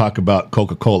and talk about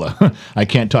Coca-Cola. I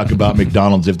can't talk about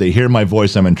McDonald's. If they hear my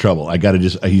voice, I'm in trouble. I got to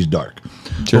he's dark.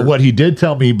 Sure. But what he did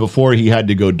tell me before he had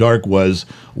to go dark was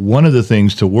one of the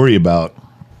things to worry about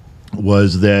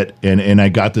was that, and I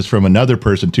got this from another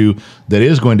person too, that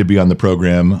is going to be on the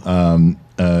program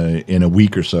in a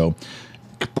week or so,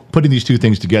 putting these two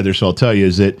things together. So I'll tell you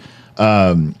is that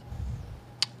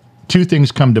two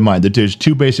things come to mind, that there's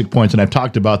two basic points, and I've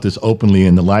talked about this openly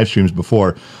in the live streams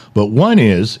before, but one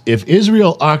is, if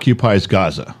Israel occupies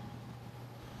Gaza,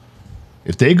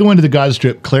 if they go into the Gaza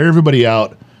Strip, clear everybody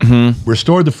out,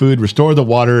 restore the food, restore the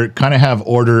water, kind of have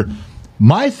order,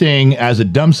 my thing as a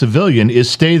dumb civilian is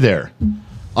stay there.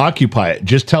 Occupy it.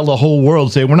 Just tell the whole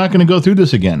world, say, we're not going to go through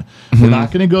this again. We're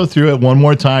not going to go through it one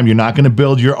more time. You're not going to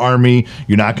build your army.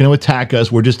 You're not going to attack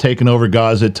us. We're just taking over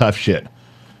Gaza. Tough shit.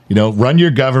 Run your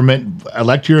government,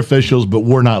 elect your officials, but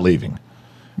we're not leaving.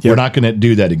 We're not going to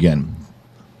do that again.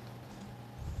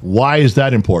 Why is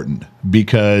that important?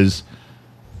 Because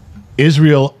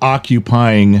Israel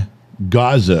occupying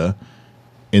Gaza,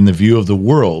 in the view of the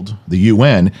world, the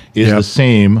UN, is the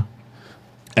same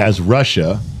as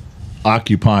Russia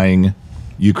occupying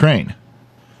Ukraine.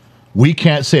 We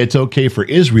can't say it's okay for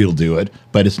Israel to do it,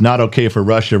 but it's not okay for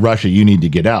Russia. Russia, you need to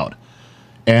get out.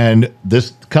 And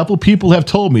this couple people have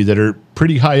told me that are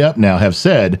pretty high up now have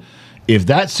said, if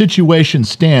that situation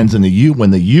stands and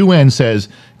when the UN says,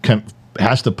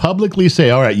 has to publicly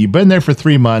say, all right, you've been there for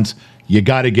 3 months, you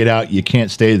got to get out, you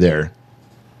can't stay there.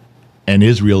 And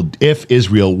if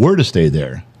Israel were to stay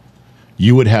there,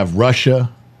 you would have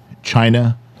Russia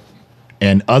China,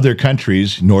 and other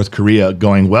countries, North Korea,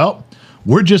 going, well,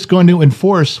 we're just going to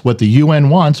enforce what the UN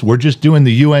wants. We're just doing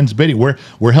the UN's bidding.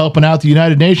 We're helping out the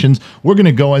United Nations. We're going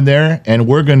to go in there and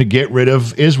we're going to get rid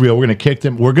of Israel. We're going to kick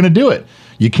them. We're going to do it.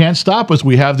 You can't stop us.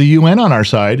 We have the UN on our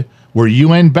side. We're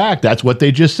UN backed. That's what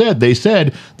they just said. They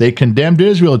said they condemned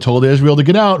Israel, told Israel to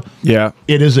get out. Yeah.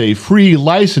 It is a free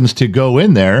license to go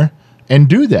in there and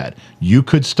do that. You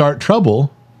could start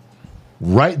trouble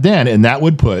right then, and that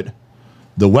would put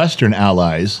the Western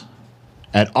allies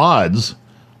at odds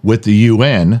with the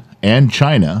UN and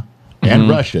China and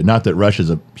Russia. Not that Russia's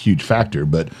a huge factor,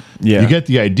 but you get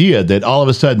the idea that all of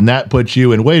a sudden that puts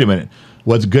you in, wait a minute,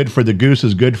 what's good for the goose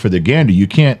is good for the gander. You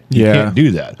can't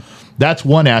do that. That's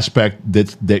one aspect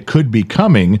that could be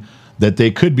coming, that they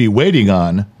could be waiting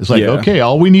on. It's like, okay,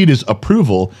 all we need is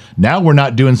approval. Now we're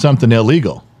not doing something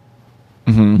illegal.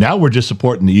 Now we're just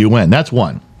supporting the UN. That's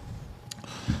one.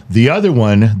 The other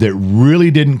one that really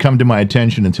didn't come to my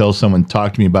attention until someone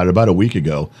talked to me about it about a week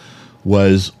ago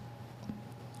was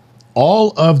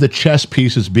all of the chess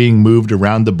pieces being moved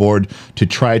around the board to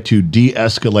try to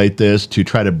de-escalate this, to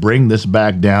try to bring this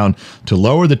back down, to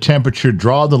lower the temperature,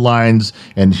 draw the lines,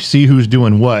 and see who's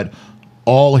doing what,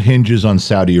 all hinges on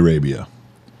Saudi Arabia.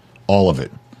 All of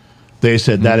it. They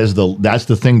said that's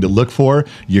the thing to look for.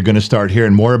 You're going to start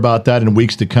hearing more about that in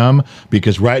weeks to come,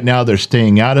 because right now they're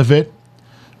staying out of it.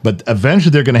 But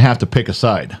eventually they're going to have to pick a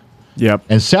side. Yep.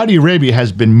 And Saudi Arabia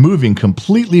has been moving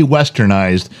completely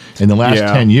westernized in the last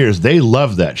 10 years. They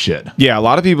love that shit. Yeah, a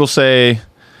lot of people say,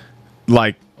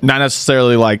 like, not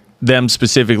necessarily like them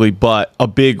specifically, but a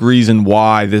big reason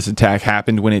why this attack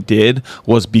happened when it did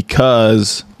was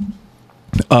because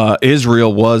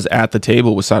Israel was at the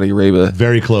table with Saudi Arabia.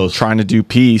 Very close. Trying to do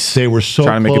peace. They were so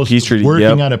trying to close, make a peace treaty.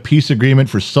 working on a peace agreement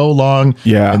for so long.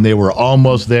 Yeah. And they were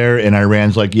almost there, and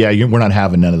Iran's like, we're not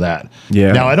having none of that.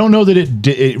 Yeah. Now, I don't know that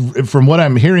it from what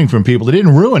I'm hearing from people, it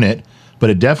didn't ruin it, but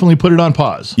it definitely put it on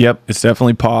pause. Yep, it's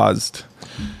definitely paused.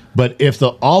 But if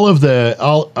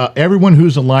everyone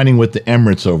who's aligning with the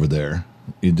Emirates over there,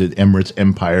 the Emirates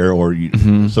Empire or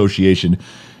Association,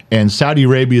 and Saudi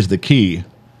Arabia is the key,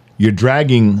 you're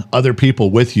dragging other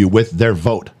people with you with their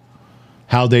vote,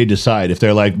 how they decide. If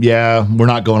they're like, we're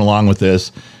not going along with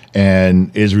this,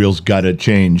 and Israel's got to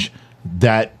change,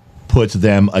 that puts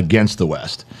them against the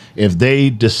West. If they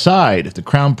decide, if the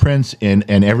Crown Prince and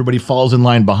everybody falls in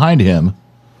line behind him,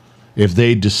 if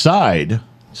they decide,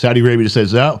 Saudi Arabia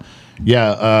says, we're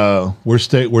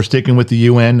sticking with the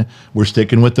UN, we're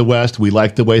sticking with the West, we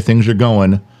like the way things are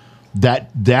going,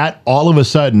 that all of a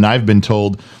sudden, I've been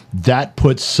told, that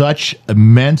puts such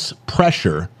immense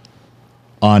pressure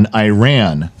on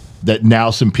Iran that now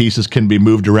some pieces can be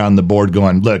moved around the board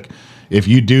going, look, if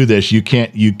you do this, you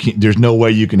can't, there's no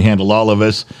way you can handle all of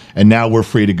us, and now we're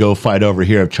free to go fight over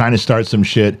here. If China starts some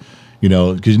shit,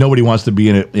 because nobody wants to be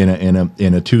in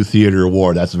a two-theater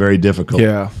war. That's very difficult.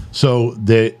 Yeah. So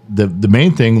the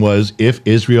main thing was, if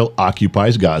Israel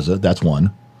occupies Gaza, that's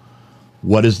one.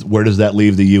 Where does that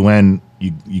leave the UN?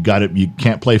 You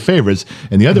can't play favorites.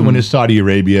 And the other one is Saudi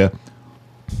Arabia.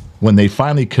 When they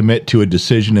finally commit to a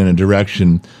decision and a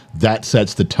direction, that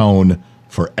sets the tone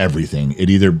for everything.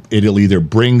 It'll either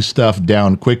bring stuff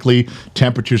down quickly,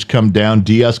 temperatures come down,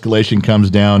 de-escalation comes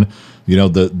down,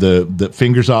 the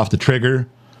fingers off the trigger.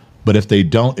 But if they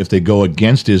go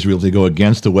against Israel, if they go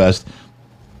against the West,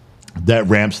 that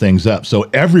ramps things up. So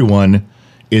everyone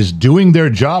is doing their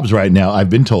jobs right now,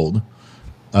 I've been told,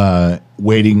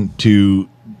 waiting to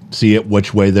see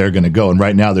which way they're going to go. And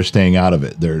right now they're staying out of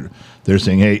it. They're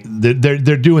saying, hey,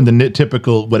 they're doing the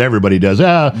typical what everybody does.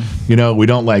 We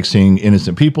don't like seeing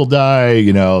innocent people die.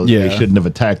 They shouldn't have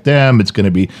attacked them. It's going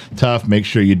to be tough. Make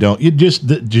sure you don't. You just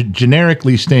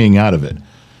generically staying out of it.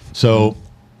 So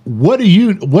what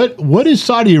is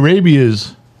Saudi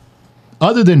Arabia's,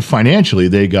 other than financially,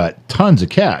 they got tons of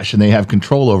cash and they have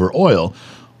control over oil.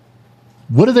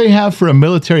 What do they have for a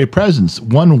military presence,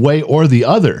 one way or the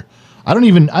other? I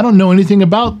don't know anything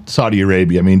about Saudi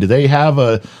Arabia. I mean, do they have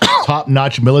a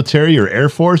top-notch military or air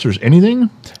force or anything?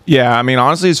 Yeah, I mean,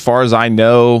 honestly, as far as I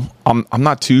know, I'm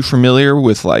not too familiar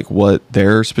with like what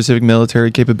their specific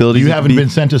military capabilities. You haven't been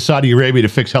sent to Saudi Arabia to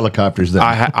fix helicopters, then?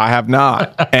 I have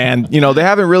not, and they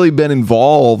haven't really been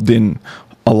involved in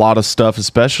a lot of stuff,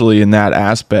 especially in that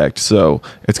aspect. So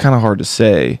it's kind of hard to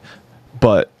say,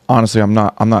 but honestly, I'm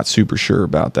not super sure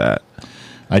about that.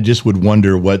 I just would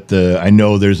wonder I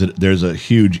know there's a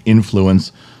huge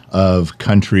influence of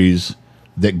countries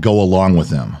that go along with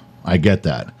them. I get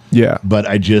that. Yeah. But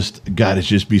God, it'd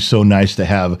just be so nice to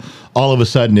have all of a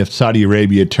sudden if Saudi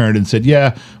Arabia turned and said,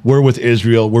 yeah, we're with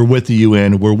Israel, we're with the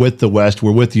UN, we're with the West,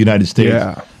 we're with the United States.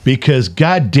 Yeah. Because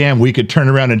goddamn, we could turn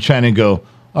around in China and go,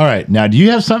 all right, now do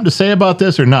you have something to say about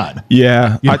this or not?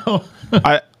 Yeah. You know?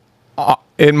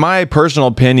 In my personal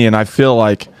opinion, I feel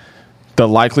like the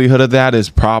likelihood of that is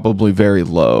probably very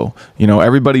low. You know,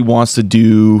 everybody wants to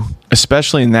do,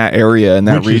 especially in that area, in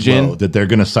that Which is region, low, that they're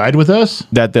going to side with us?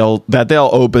 that they'll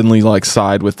openly like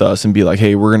side with us and be like,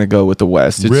 hey, we're going to go with the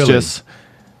West. It's Really? just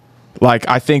like,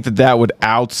 I think that would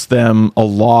oust them a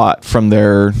lot from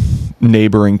their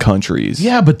neighboring countries.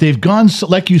 Yeah, but they've gone,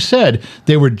 like you said,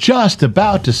 they were just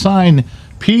about to sign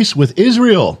peace with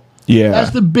Israel. Yeah. That's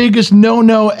the biggest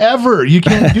no-no ever. You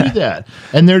can't do that.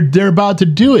 And they're about to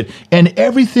do it. And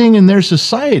everything in their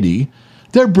society,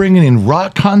 they're bringing in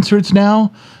rock concerts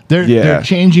now. They're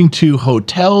changing to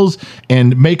hotels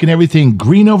and making everything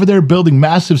green over there, building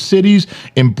massive cities,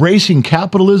 embracing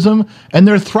capitalism, and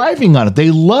they're thriving on it.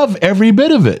 They love every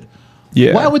bit of it.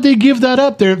 Yeah. Why would they give that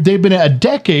up? They've been a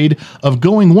decade of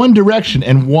going one direction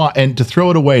and to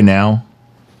throw it away now,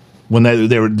 when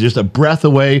they were just a breath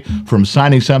away from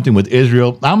signing something with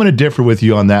Israel. I'm going to differ with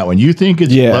you on that one. You think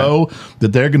it's low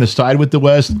that they're going to side with the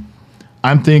West?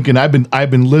 I'm thinking I've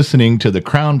been listening to the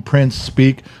Crown Prince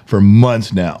speak for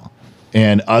months now.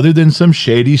 And other than some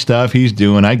shady stuff he's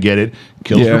doing, I get it,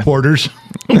 kills reporters.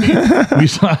 We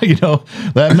saw,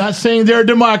 I'm not saying they're a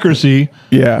democracy,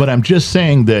 but I'm just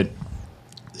saying that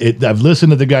I've listened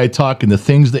to the guy talk, and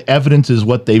the evidence is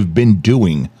what they've been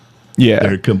doing. Yeah.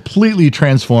 They're completely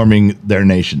transforming their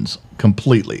nations.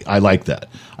 Completely. I like that.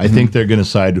 I think they're going to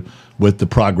side with the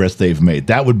progress they've made.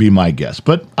 That would be my guess.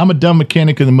 But I'm a dumb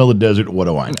mechanic in the middle of the desert. What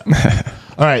do I know?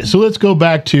 All right. So let's go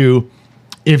back to,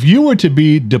 if you were to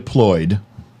be deployed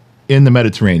in the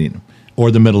Mediterranean or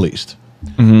the Middle East,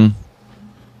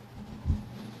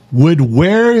 would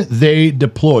where they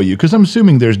deploy you, because I'm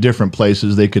assuming there's different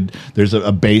places there's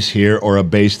a base here or a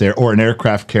base there or an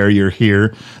aircraft carrier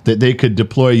here that they could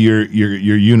deploy your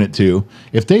unit to.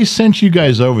 If they sent you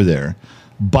guys over there,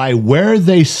 by where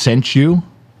they sent you,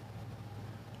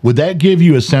 would that give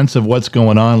you a sense of what's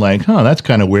going on? Like, that's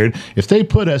kind of weird. If they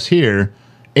put us here,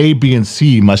 A, B, and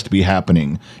C must be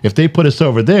happening. If they put us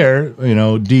over there,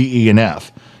 D, E, and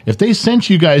F. If they sent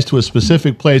you guys to a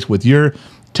specific place with your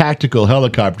tactical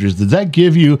helicopters, does that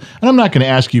give you, and I'm not going to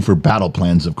ask you for battle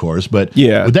plans, of course, but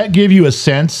would that give you a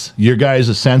sense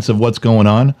of what's going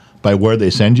on by where they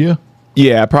send you?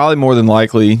 Yeah, probably more than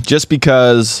likely, just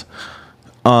because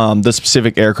the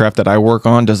specific aircraft that I work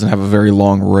on doesn't have a very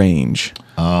long range.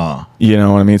 You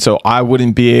know what I mean? So I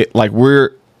wouldn't be like,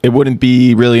 it wouldn't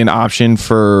be really an option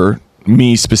for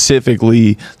me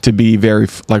specifically to be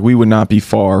we would not be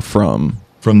far from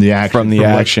the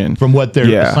action, from what their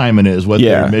assignment is, what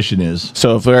their mission is.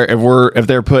 So if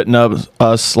they're putting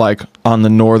us like on the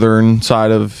northern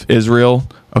side of Israel,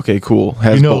 okay, cool.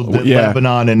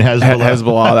 Lebanon and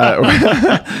Hezbollah.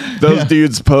 Those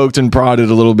dudes poked and prodded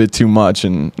a little bit too much,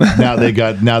 and now they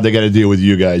got to deal with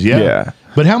you guys. Yeah.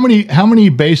 But how many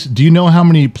bases? Do you know how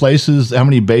many bases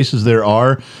there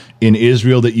are in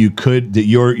Israel that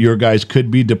your guys could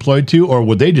be deployed to, or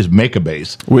would they just make a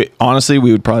base? Honestly,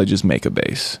 we would probably just make a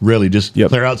base. Really, just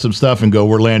clear out some stuff and go,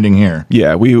 we're landing here.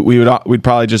 Yeah, we'd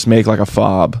probably just make like a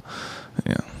fob.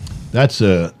 Yeah,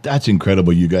 that's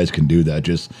incredible. You guys can do that.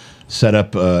 Just set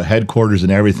up headquarters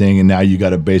and everything, and now you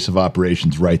got a base of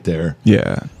operations right there.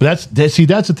 Yeah, but that's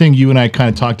the thing you and I kind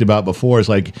of talked about before. Is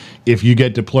like, if you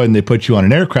get deployed and they put you on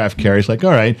an aircraft carrier, it's like, all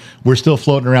right, we're still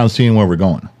floating around seeing where we're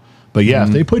going. But if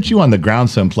they put you on the ground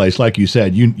someplace, like you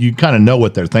said, you kind of know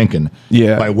what they're thinking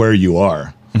by where you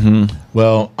are.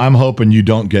 Well, I'm hoping you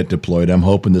don't get deployed. I'm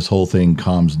hoping this whole thing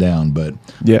calms down. But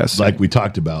like we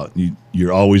talked about,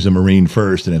 you're always a Marine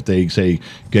first. And if they say,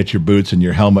 get your boots and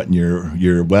your helmet and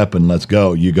your weapon, let's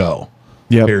go, you go.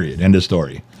 Yep. Period. End of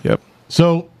story. Yep.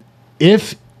 So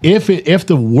if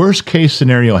the worst case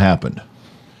scenario happened,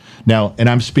 now, and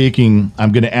I'm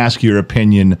going to ask your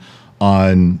opinion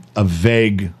on a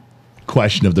vague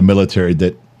question of the military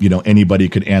that anybody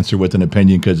could answer with an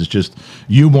opinion, because it's just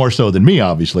you more so than me,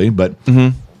 obviously. But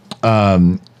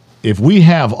if we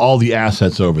have all the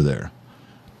assets over there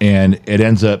and it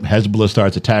ends up Hezbollah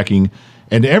starts attacking,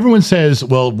 and everyone says,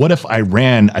 well, what if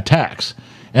Iran attacks?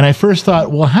 And I first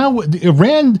thought, well, how would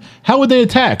they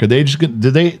attack? Are they just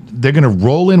they're going to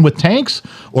roll in with tanks,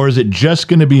 or is it just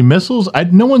going to be missiles?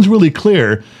 No one's really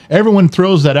clear. Everyone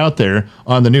throws that out there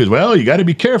on the news. Well, you got to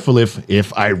be careful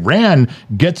if Iran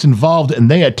gets involved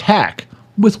and they attack.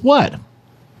 With what?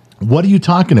 What are you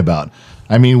talking about?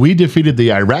 I mean, we defeated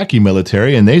the Iraqi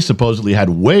military, and they supposedly had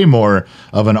way more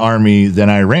of an army than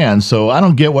Iran. So I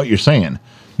don't get what you're saying.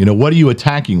 You know, what are you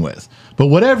attacking with? But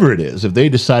whatever it is, if they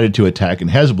decided to attack and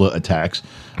Hezbollah attacks,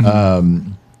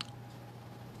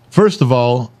 first of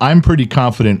all, I'm pretty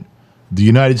confident the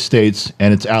United States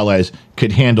and its allies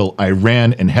could handle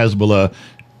Iran and Hezbollah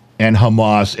and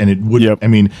Hamas, and it would, I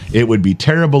mean, it would be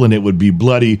terrible and it would be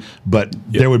bloody, but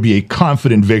there would be a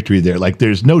confident victory there. Like,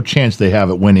 there's no chance they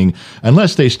have it winning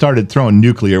unless they started throwing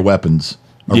nuclear weapons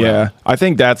around. Yeah, I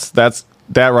think that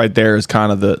right there is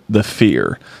kind of the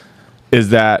fear, is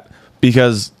that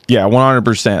because,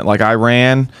 100%, like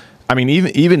Iran, I mean,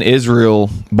 even Israel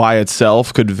by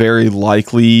itself could very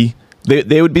likely,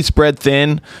 they would be spread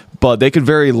thin, but they could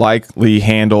very likely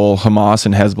handle Hamas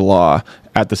and Hezbollah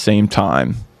at the same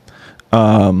time.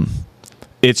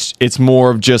 It's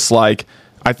more of just like,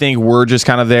 I think we're just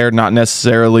kind of there, not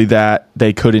necessarily that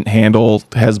they couldn't handle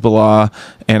Hezbollah,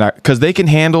 and because they can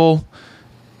handle,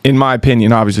 in my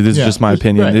opinion, obviously this is just my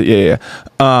opinion. Right.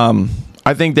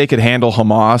 I think they could handle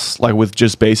Hamas like with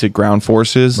just basic ground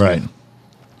forces. Right.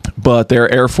 But their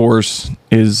air force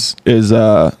is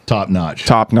top notch.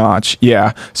 Top notch.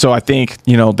 Yeah. So I think,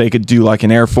 they could do like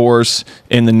an air force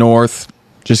in the north,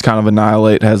 just kind of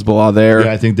annihilate Hezbollah there.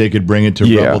 Yeah, I think they could bring it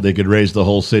to rubble. They could raise the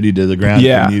whole city to the ground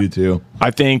if they needed to.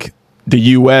 I think the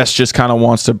U.S. just kind of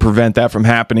wants to prevent that from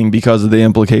happening because of the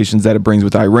implications that it brings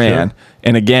with Iran. Sure.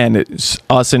 And again, it's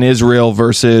us and Israel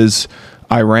versus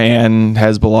Iran,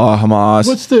 Hezbollah, Hamas.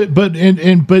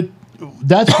 But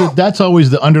that's always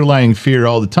the underlying fear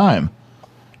all the time,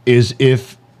 is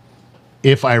if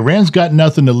Iran's got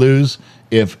nothing to lose,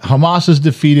 if Hamas is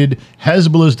defeated,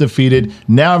 Hezbollah is defeated,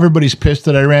 now everybody's pissed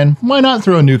at Iran, why not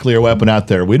throw a nuclear weapon out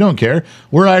there? We don't care.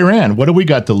 We're Iran. What do we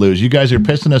got to lose? You guys are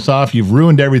pissing us off. You've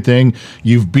ruined everything.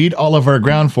 You've beat all of our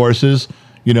ground forces.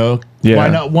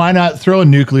 Why not throw a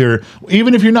nuclear?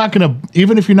 Even if you're not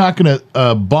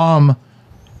gonna bomb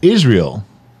Israel,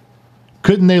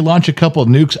 couldn't they launch a couple of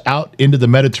nukes out into the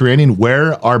Mediterranean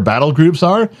where our battle groups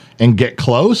are and get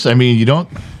close? I mean,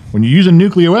 when you use a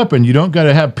nuclear weapon, you don't got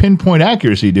to have pinpoint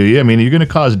accuracy, do you? I mean, you're going to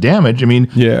cause damage. I mean,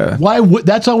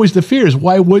 that's always the fear, is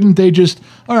why wouldn't they just,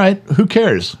 all right, who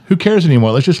cares? Who cares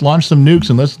anymore? Let's just launch some nukes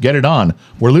and let's get it on.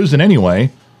 We're losing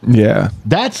anyway. Yeah.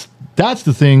 That's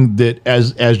the thing that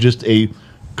as just a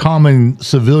common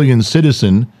civilian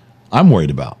citizen, I'm worried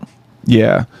about.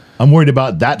 Yeah. I'm worried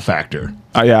about that factor.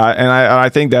 And I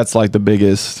think that's like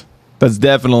that's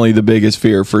definitely the biggest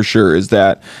fear for sure, is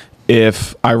that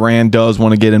if Iran does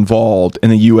want to get involved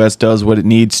and the U.S. does what it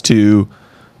needs to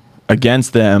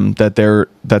against them,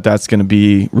 that's going to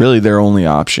be really their only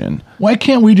option. Why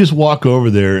can't we just walk over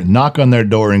there, knock on their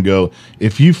door and go,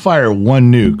 if you fire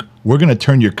one nuke, we're going to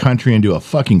turn your country into a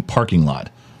fucking parking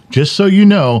lot. Just so you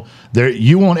know,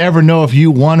 you won't ever know if you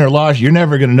won or lost. You're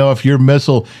never going to know if your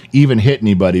missile even hit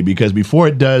anybody, because before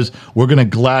it does, we're going to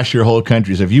glass your whole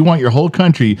country. So if you want your whole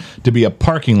country to be a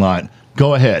parking lot,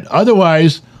 go ahead.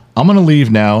 Otherwise, I'm going to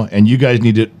leave now, and you guys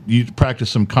need to practice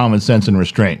some common sense and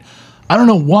restraint. I don't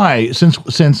know why,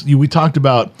 since we talked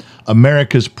about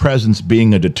America's presence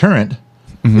being a deterrent,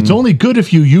 it's only good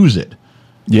if you use it.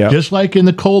 Yeah. Just like in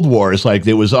the Cold War, it's like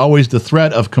there was always the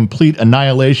threat of complete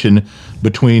annihilation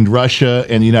between Russia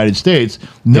and the United States.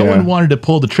 No one wanted to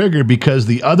pull the trigger because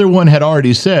the other one had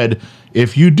already said,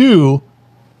 if you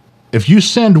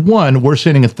send one, we're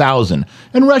sending 1,000.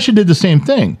 And Russia did the same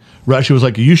thing. Russia was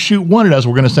like, you shoot one at us,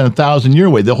 we're going to send 1,000 your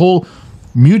way. The whole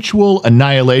mutual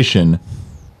annihilation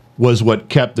was what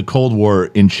kept the Cold War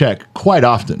in check quite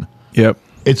often. Yep.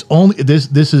 It's only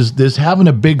this having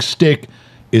a big stick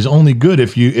is only good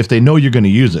if they know you're going to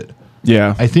use it.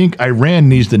 Yeah. I think Iran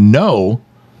needs to know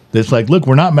that it's like, look,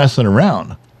 we're not messing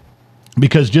around.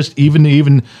 Because just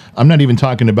even I'm not even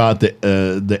talking about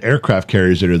the aircraft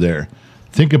carriers that are there.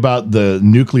 Think about the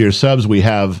nuclear subs we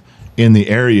have in the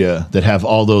area that have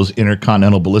all those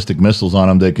intercontinental ballistic missiles on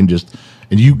them that can just,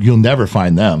 and you'll never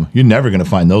find them. You're never going to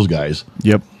find those guys.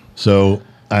 Yep. So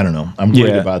I don't know. I'm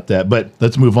worried about that. But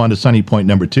let's move on to sunny point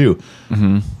number 2.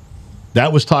 Mm-hmm.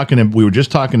 We were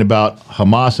just talking about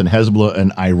Hamas and Hezbollah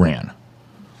and Iran.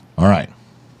 All right.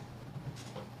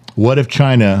 What if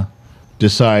China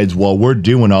decides, while we're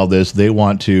doing all this, they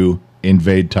want to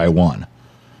invade Taiwan?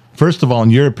 First of all, in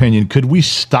your opinion, could we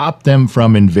stop them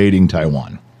from invading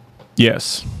Taiwan?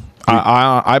 Yes.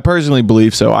 I personally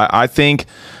believe so. I think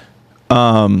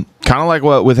kind of like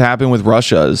what happened with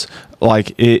Russia is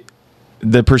like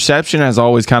the perception has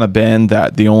always kind of been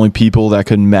that the only people that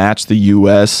could match the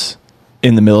U.S.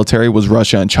 in the military was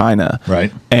Russia and China.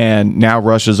 Right. And now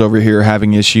Russia's over here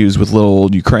having issues with little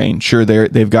old Ukraine. Sure,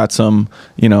 they've got some,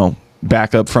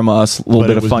 backup from us, a little But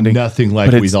bit it of was funding. nothing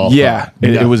like But we all yeah, thought.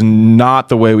 it was not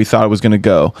the way we thought it was going to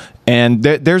go. And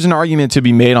there's an argument to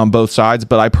be made on both sides,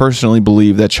 but I personally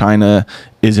believe that China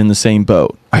is in the same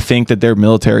boat. I think that their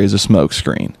military is a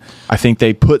smokescreen. I think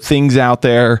they put things out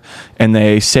there and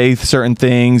they say certain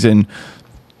things, and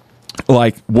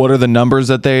like, what are the numbers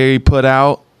that they put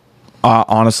out?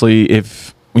 Honestly,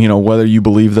 if whether you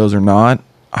believe those or not,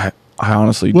 I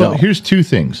honestly don't. Well, here's two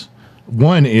things.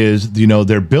 One is,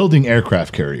 they're building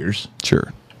aircraft carriers.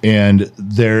 Sure. And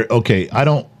they're okay. I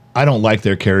don't like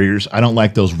their carriers. I don't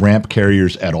like those ramp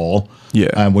carriers at all.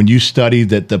 Yeah. When you study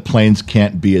that the planes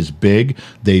can't be as big,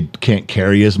 they can't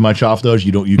carry as much off those.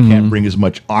 You can't bring as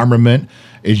much armament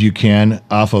as you can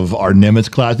off of our Nimitz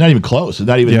class. Not even close.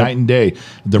 Not even night and day.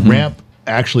 The ramp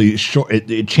actually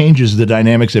it changes the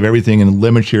dynamics of everything and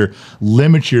limits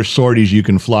your sorties you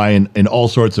can fly in all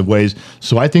sorts of ways.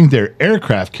 So I think their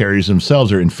aircraft carriers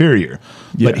themselves are inferior.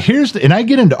 Yeah. But and I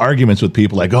get into arguments with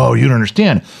people like, oh, you don't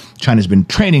understand. China's been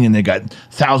training and they got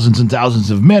thousands and thousands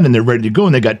of men and they're ready to go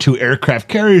and they got 2 aircraft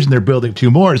carriers and they're building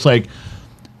 2 more. It's like,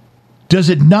 does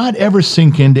it not ever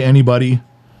sink into anybody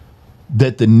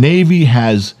that the Navy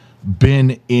has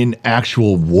been in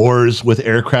actual wars with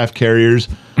aircraft carriers,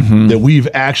 that we've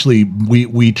actually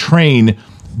we train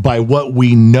by what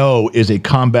we know is a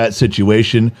combat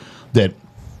situation? That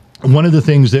one of the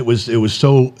things that was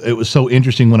so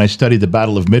interesting when I studied the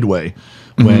Battle of Midway,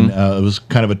 when it was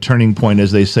kind of a turning point,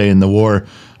 as they say in the war,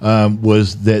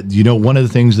 was that one of the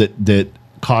things that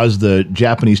caused the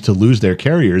Japanese to lose their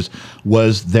carriers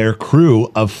was their crew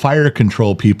of fire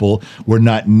control people were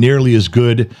not nearly as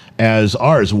good as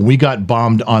ours. When we got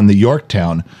bombed on the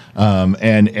Yorktown,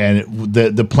 and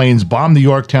the planes bomb the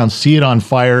Yorktown, see it on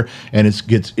fire, and it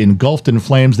gets engulfed in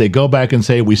flames. They go back and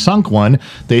say, we sunk one.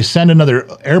 They send another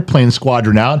airplane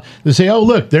squadron out. They say, oh,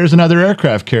 look, there's another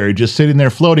aircraft carrier just sitting there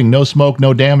floating, no smoke,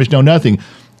 no damage, no nothing.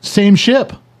 Same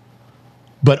ship.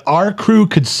 But our crew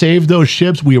could save those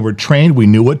ships. We were trained. We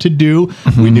knew what to do.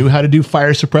 We knew how to do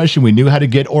fire suppression. We knew how to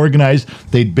get organized.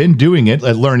 They'd been doing it,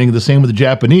 learning the same with the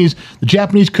Japanese. The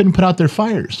Japanese couldn't put out their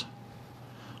fires.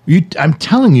 I'm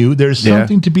telling you, there's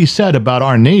something to be said about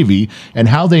our Navy and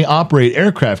how they operate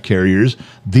aircraft carriers.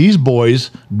 These boys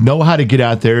know how to get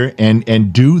out there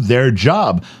and do their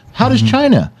job. How does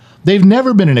China? They've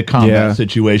never been in a combat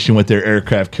situation with their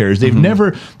aircraft carriers. They've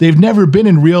never been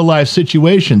in real life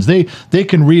situations. They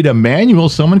can read a manual.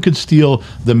 Someone could steal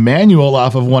the manual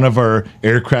off of one of our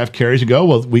aircraft carriers and go,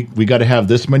 well, we got to have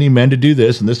this many men to do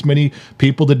this and this many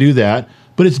people to do that.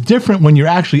 But it's different when you're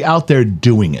actually out there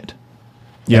doing it.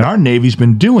 Yeah. And our Navy's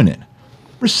been doing it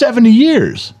for 70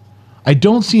 years. I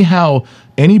don't see how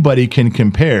anybody can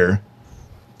compare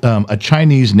a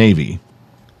Chinese Navy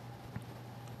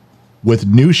with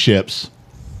new ships,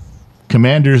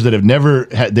 commanders that have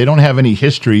they don't have any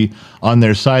history on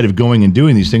their side of going and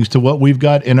doing these things, to what we've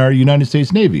got in our United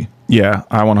States Navy. Yeah,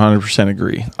 I 100%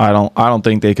 agree. I don't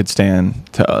think they could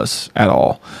stand to us at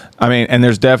all. I mean, and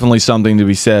there's definitely something to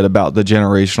be said about the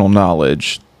generational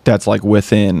knowledge that's like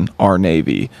within our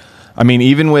Navy. I mean,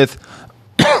 even with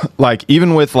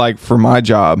for my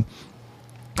job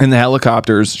in the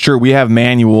helicopters, sure, we have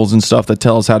manuals and stuff that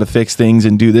tell us how to fix things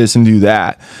and do this and do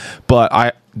that.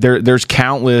 But there's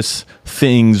countless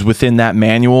things within that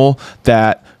manual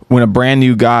that when a brand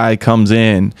new guy comes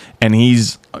in and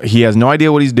he has no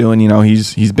idea what he's doing,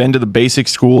 he's been to the basic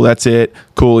school, that's it,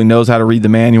 cool, he knows how to read the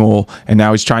manual, and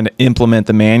now he's trying to implement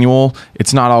the manual.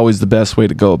 It's not always the best way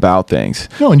to go about things.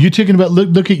 No, and you're talking about,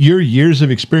 look at your years of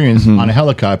experience on a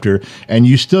helicopter, and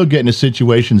you still get into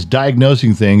situations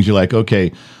diagnosing things. You're like,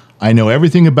 okay, I know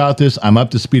everything about this. I'm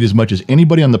up to speed as much as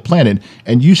anybody on the planet,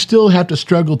 and you still have to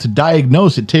struggle to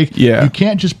diagnose it. You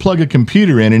can't just plug a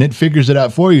computer in and it figures it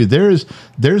out for you. There's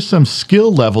some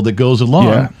skill level that goes along.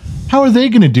 Yeah. How are they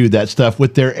going to do that stuff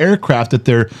with their aircraft that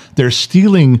they're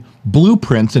stealing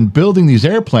blueprints and building these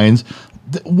airplanes?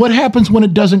 What happens when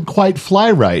it doesn't quite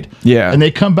fly right? Yeah. And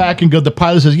they come back and go, the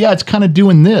pilot says, yeah, it's kind of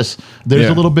doing this. There's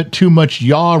a little bit too much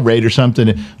yaw rate or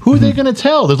something. Who are they going to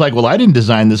tell? There's like, well, I didn't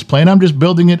design this plane. I'm just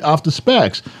building it off the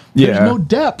specs. There's no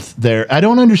depth there. I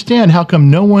don't understand how come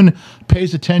no one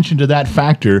pays attention to that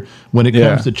factor when it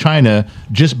comes to China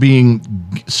just being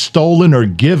stolen or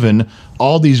given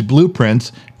all these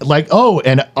blueprints. Like, oh,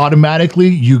 and automatically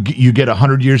you get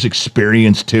 100 years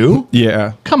experience too?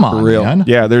 Yeah. Come on, real. man.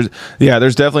 Yeah, there's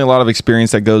definitely a lot of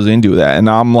experience that goes into that. And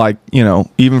I'm like,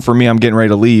 even for me, I'm getting ready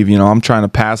to leave. I'm trying to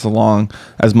pass along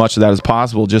as much of that as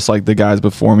possible, just like the guys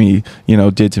before me,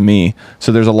 did to me.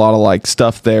 So there's a lot of like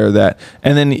stuff there that,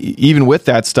 and then even with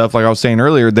that stuff, like I was saying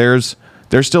earlier, there's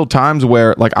there's still times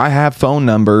where like I have phone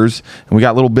numbers and we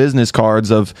got little business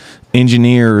cards of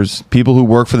engineers, people who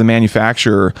work for the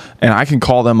manufacturer, and I can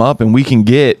call them up and we can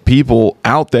get people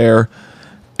out there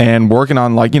and working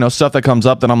on like, stuff that comes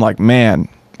up that I'm like, man,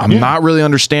 I'm not really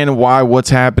understanding why what's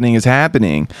happening is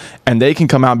happening. And they can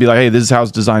come out and be like, hey, this is how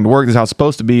it's designed to work. This is how it's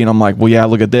supposed to be. And I'm like, well, yeah,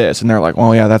 look at this. And they're like,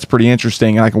 well, yeah, that's pretty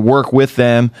interesting. And I can work with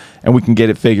them and we can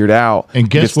get it figured out. And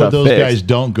guess what those guys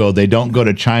don't go? They don't go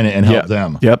to China and help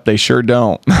them. Yep, they sure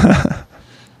don't.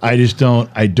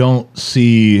 I don't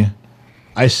see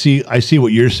I see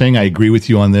what you're saying. I agree with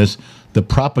you on this. The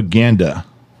propaganda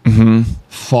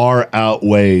far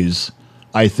outweighs,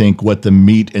 I think, what the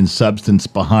meat and substance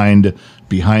behind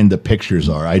the pictures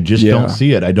are. I just don't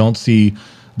see it. I don't see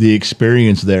the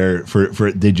experience there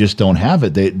for they just don't have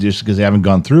it. They just because they haven't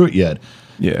gone through it yet.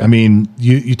 Yeah. I mean,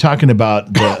 you talking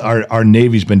about our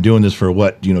Navy's been doing this for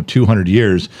 200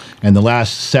 years, and the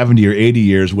last 70 or 80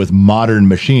 years with modern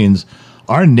machines,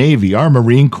 our Navy, our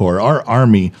Marine Corps, our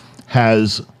Army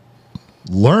has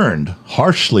learned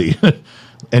harshly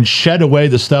and shed away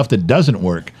the stuff that doesn't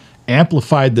work,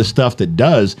 amplified the stuff that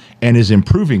does, and is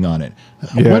improving on it.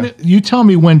 Yeah. You tell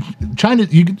me when China,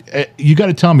 you got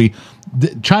to tell me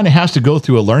China has to go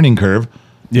through a learning curve.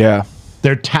 Yeah.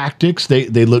 Their tactics, they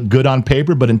look good on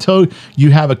paper, but until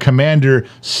you have a commander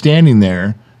standing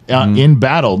there in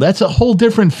battle, that's a whole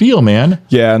different feel, man.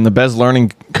 Yeah, and the best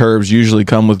learning curves usually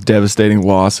come with devastating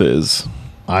losses.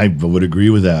 I would agree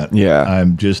with that. Yeah.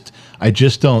 I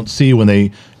just don't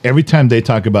see every time they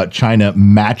talk about China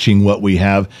matching what we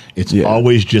have, it's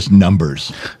always just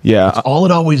numbers. Yeah. That's all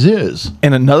it always is.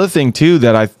 And another thing too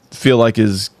that I feel like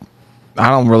I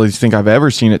don't really think I've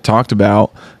ever seen it talked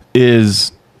about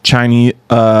is Chinese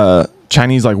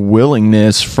like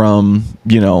willingness from,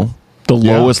 the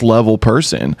lowest level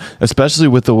person, especially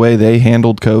with the way they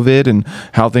handled COVID and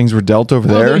how things were dealt over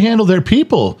there. They handle their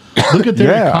people. Look at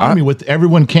their economy. With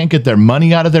everyone can't get their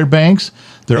money out of their banks.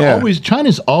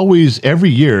 China's always every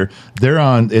year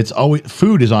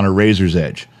food is on a razor's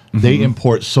edge. They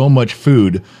import so much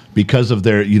food because of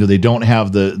their, they don't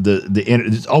have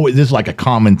it's always, this is like a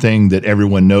common thing that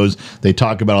everyone knows. They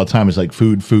talk about all the time. It's like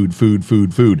food.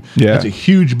 Yeah. That's a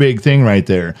huge, big thing right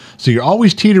there. So you're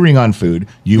always teetering on food.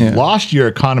 You've lost your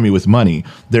economy with money.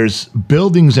 There's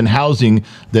buildings and housing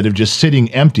that are just sitting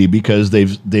empty because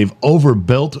they've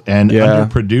overbuilt and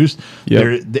underproduced.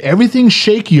 Yep. Everything's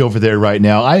shaky over there right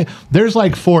now. There's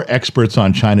like 4 experts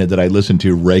on China that I listen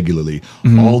to regularly.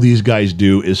 All these guys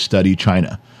do is study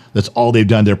China. That's all they've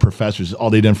done. They're professors. All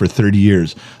they've done for 30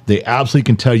 years. They absolutely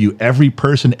can tell you every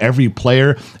person, every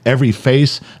player, every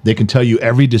face. They can tell you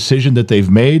every decision that they've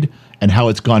made and how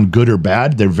it's gone good or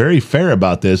bad. They're very fair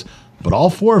about this, but all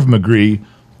 4 of them agree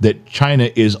that China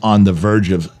is on the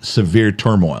verge of severe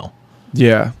turmoil.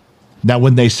 Yeah. Now,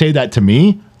 when they say that to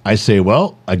me, I say,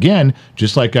 well, again,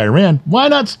 just like Iran, why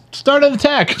not start an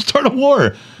attack, start a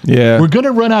war? Yeah. We're going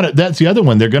to run out of, that's the other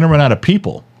one. They're going to run out of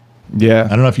people. Yeah. I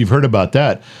don't know if you've heard about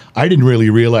that. I didn't really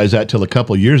realize that till a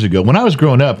couple of years ago. When I was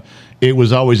growing up, it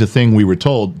was always a thing we were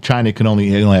told China can only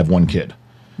have one kid.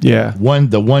 Yeah.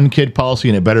 The one kid policy,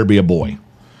 and it better be a boy.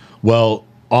 Well,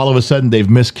 all of a sudden they've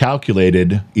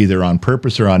miscalculated either on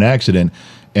purpose or on accident.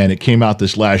 And it came out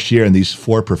this last year, and these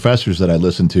 4 professors that I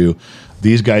listened to,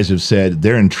 these guys have said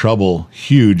they're in trouble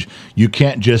huge. You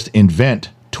can't just invent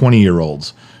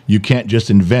 20-year-olds. You can't just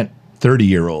invent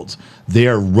 30-year-olds. They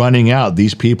are running out.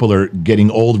 These people are getting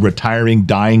old, retiring,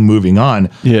 dying, moving on.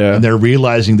 Yeah. And they're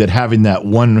realizing that having that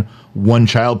one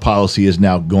child policy is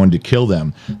now going to kill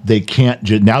them. They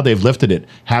can't now they've lifted it.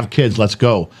 Have kids, let's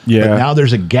go. Yeah. But now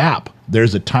there's a gap.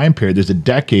 There's a time period. There's a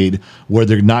decade where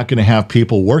they're not going to have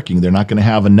people working. They're not going to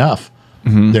have enough.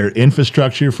 Their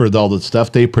infrastructure for all the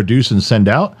stuff they produce and send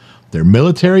out, their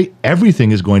military,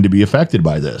 everything is going to be affected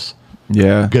by this.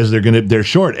 Yeah, because they're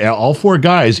short. All 4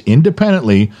 guys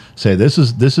independently say this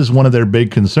is one of their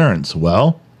big concerns.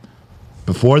 Well,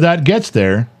 before that gets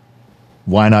there,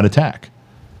 why not attack?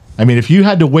 I mean, if you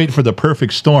had to wait for the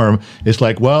perfect storm, it's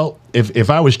like, well, if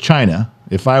I was China,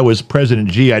 if I was President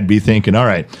Xi, I'd be thinking, all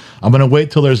right, I'm going to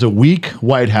wait till there's a weak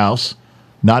White House,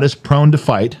 not as prone to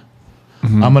fight.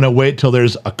 I'm going to wait till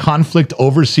there's a conflict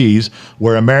overseas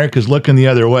where America's looking the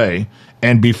other way,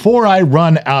 and before I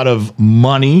run out of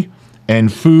money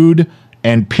and food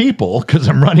and people, because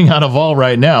I'm running out of all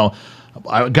right now,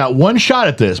 I got one shot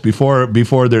at this before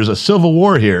there's a civil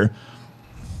war here.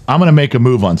 I'm going to make a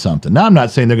move on something. Now, I'm not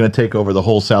saying they're going to take over the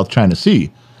whole South China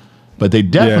Sea, but they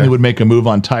definitely would make a move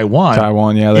on Taiwan.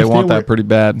 Taiwan, yeah, they want that pretty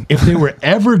bad. If they were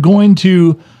ever going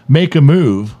to make a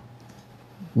move,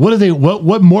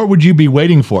 what more would you be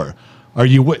waiting for? Are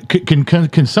you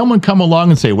can someone come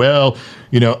along and say, well,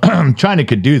 China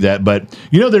could do that, but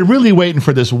they're really waiting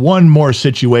for this one more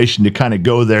situation to kind of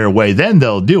go their way, then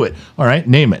they'll do it. All right,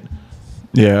 name it.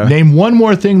 Yeah. Name one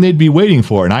more thing they'd be waiting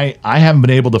for, and I haven't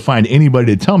been able to find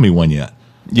anybody to tell me one yet.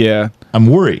 Yeah. I'm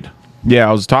worried. Yeah,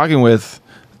 I was talking with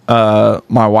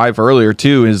my wife earlier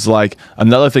too. Is like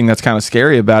another thing that's kind of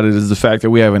scary about it is the fact that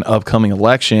we have an upcoming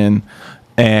election.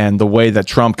 And the way that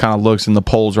Trump kind of looks in the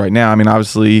polls right now, I mean,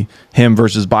 obviously him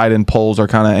versus Biden polls are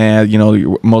kind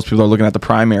of, most people are looking at the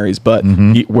primaries, but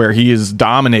where he is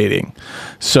dominating.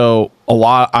 So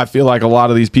I feel like a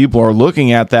lot of these people are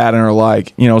looking at that and are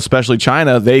like, especially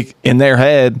China, in their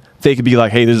head, they could be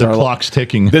like, hey, the clock's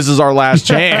ticking. This is our last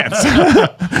chance.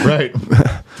 Right.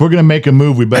 If we're going to make a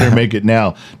move, we better make it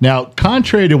now. Now,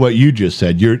 contrary to what you just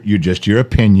said, you're just your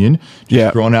opinion,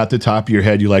 thrown out the top of your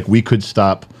head. You're like, we could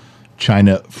stop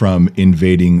China from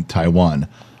invading Taiwan.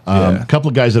 A couple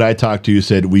of guys that I talked to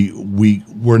said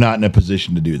we're not in a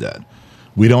position to do that.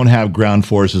 We don't have ground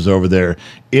forces over there.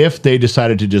 If they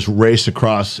decided to just race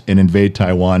across and invade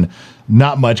Taiwan,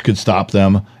 not much could stop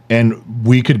them. And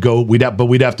we could go, we'd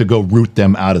have to go root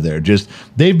them out of there.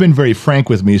 They've been very frank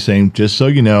with me, saying, just so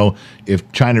you know,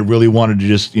 if China really wanted to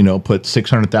just, put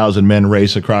 600,000 men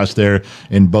race across there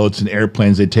in boats and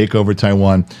airplanes, they'd take over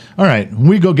Taiwan. All right,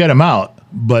 we go get them out.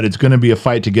 But it's going to be a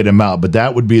fight to get him out. But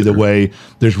that would be the way.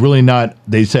 There's really not,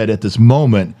 they said at this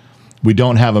moment, we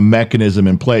don't have a mechanism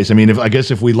in place. I mean,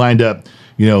 if we lined up,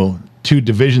 2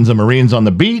 divisions of Marines on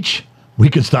the beach, we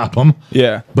could stop them.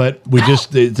 Yeah. But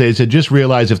they said, just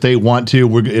realize if they want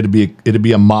to, it'd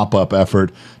be a mop-up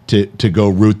effort to go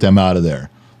root them out of there.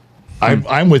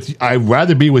 I'd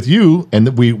rather be with you and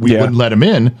that we wouldn't let them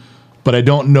in. But I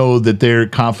don't know that they're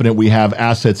confident we have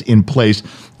assets in place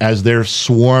as they're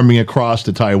swarming across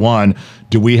to Taiwan.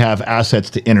 Do we have assets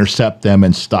to intercept them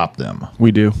and stop them?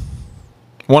 We do.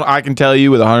 One, I can tell you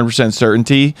with 100%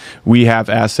 certainty, we have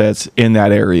assets in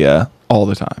that area all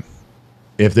the time.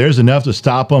 If there's enough to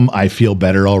stop them, I feel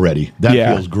better already. That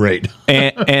feels great.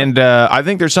 and I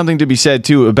think there's something to be said,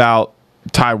 too, about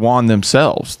Taiwan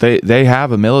themselves. They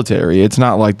have a military. It's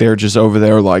not like they're just over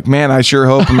there like, man, I sure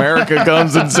hope America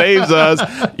comes and saves us.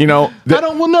 I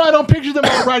don't picture them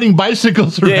riding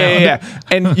bicycles around. Yeah.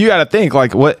 And you got to think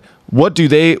like, what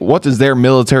does their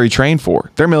military train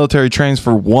for? Their military trains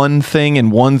for one thing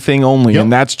and one thing only,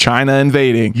 and that's China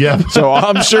invading. Yeah. So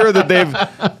I'm sure that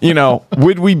they've,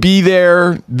 would we be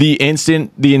there the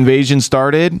instant the invasion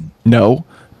started? No.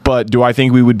 But do I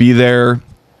think we would be there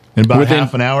in about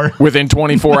half an hour? Within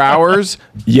 24 hours?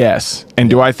 Yes. And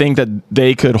do I think that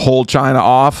they could hold China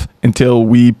off until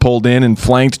we pulled in and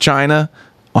flanked China?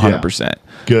 100%. Yeah.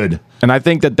 Good. And I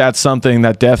think that that's something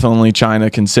that definitely China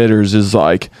considers is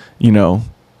like,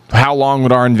 how long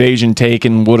would our invasion take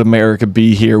and would America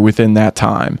be here within that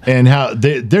time? And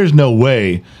there's no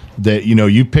way that,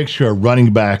 you picture a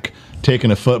running back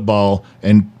taking a football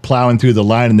and plowing through the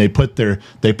line, and they put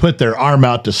their arm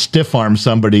out to stiff arm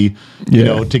somebody,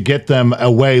 to get them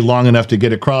away long enough to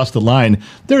get across the line.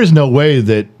 There is no way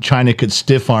that China could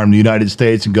stiff arm the United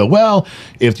States and go, well,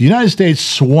 if the United States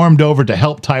swarmed over to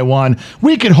help Taiwan,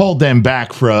 we could hold them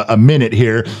back for a minute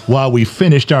here while we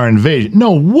finished our invasion.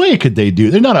 No way could they do.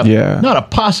 They're not a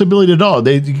possibility at all.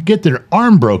 They could get their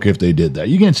arm broke if they did that.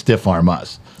 You can't stiff arm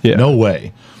us. Yeah. No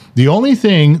way. The only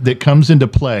thing that comes into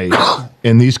play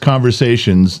in these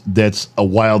conversations that's a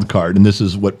wild card, and this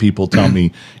is what people tell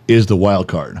me is the wild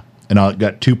card, and I've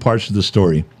got 2 parts to the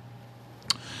story.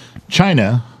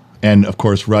 China, and of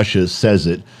course Russia says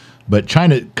it, but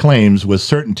China claims with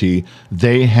certainty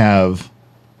they have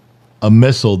a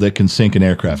missile that can sink an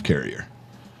aircraft carrier.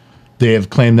 They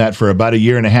have claimed that for about a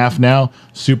year and a half now.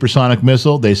 Supersonic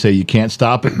missile. They say you can't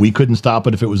stop it. We couldn't stop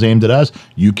it if it was aimed at us.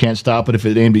 You can't stop it if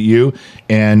it aimed at you.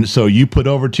 And so you put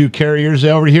over 2 carriers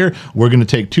over here. We're going to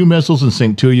take 2 missiles and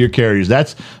sink 2 of your carriers.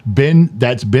 That's been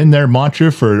their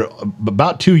mantra for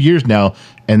about 2 years now.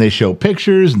 And they show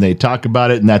pictures and they talk about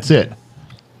it, and that's it.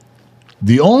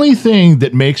 The only thing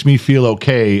that makes me feel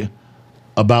okay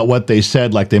about what they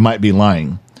said, like they might be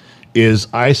lying, is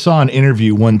I saw an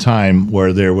interview one time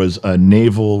where there was a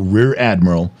naval rear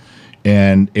admiral,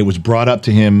 and it was brought up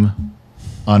to him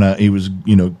he was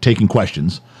taking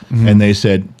questions, and they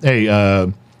said, hey,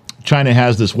 China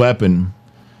has this weapon.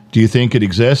 Do you think it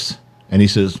exists? And he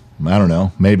says, I don't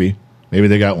know, maybe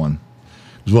they got one.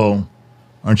 He goes, well,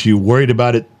 aren't you worried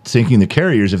about it sinking the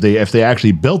carriers if they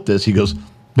actually built this? He goes,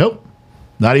 nope,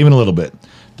 not even a little bit.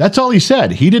 That's all he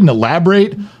said. He didn't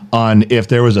elaborate on if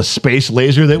there was a space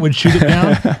laser that would shoot it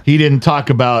down. He didn't talk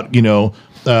about,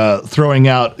 throwing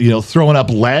up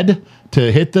lead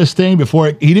to hit this thing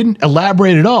before he didn't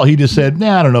elaborate at all. He just said,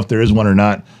 nah, I don't know if there is one or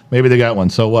not. Maybe they got one.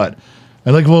 So what?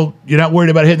 I'm like, well, you're not worried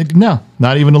about hitting? No,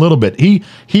 not even a little bit. He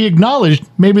acknowledged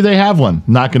maybe they have one.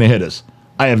 Not going to hit us.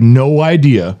 I have no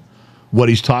idea what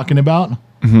he's talking about.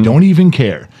 Don't even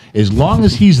care. As long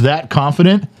as he's that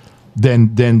confident,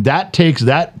 then that takes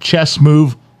that chess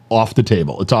move off the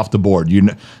table. It's off the board.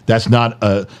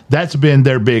 That's been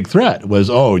their big threat was,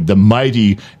 the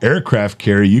mighty aircraft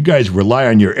carrier. You guys rely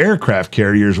on your aircraft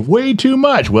carriers way too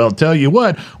much. Well, tell you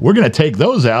what, we're going to take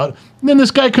those out. And then this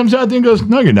guy comes out there and goes,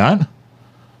 no, you're not.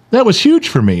 That was huge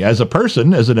for me as a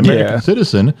person, as an American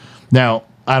citizen. Now,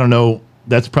 I don't know.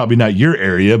 That's probably not your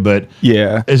area, but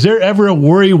is there ever a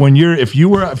worry when if you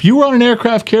were on an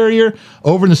aircraft carrier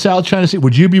over in the South China Sea,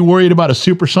 would you be worried about a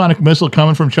supersonic missile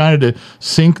coming from China to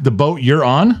sink the boat you're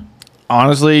on?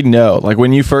 Honestly, no. Like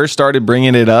when you first started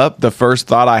bringing it up, the first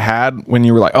thought I had when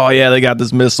you were like, oh yeah, they got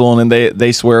this missile and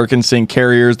they swear it can sink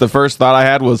carriers. The first thought I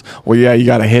had was, well, yeah, you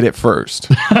got to hit it first.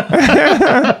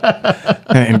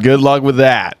 And good luck with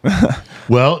that.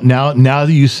 Well, now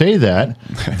that you say that,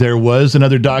 there was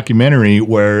another documentary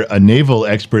where a naval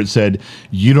expert said,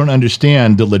 you don't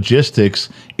understand the logistics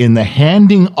in the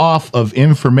handing off of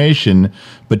information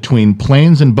between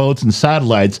planes and boats and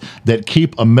satellites that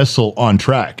keep a missile on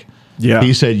track. Yeah.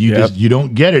 He said, you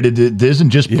don't get it. It isn't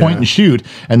just point and shoot.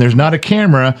 And there's not a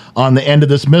camera on the end of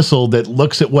this missile that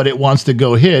looks at what it wants to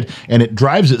go hit and it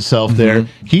drives itself there.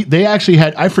 They actually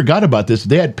had, I forgot about this.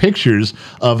 They had pictures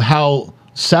of how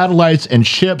satellites and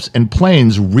ships and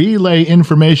planes relay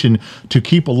information to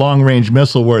keep a long-range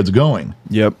missile where it's going.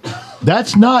 Yep.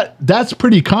 That's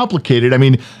pretty complicated. I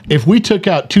mean, if we took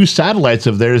out 2 satellites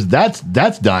of theirs, that's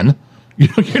done.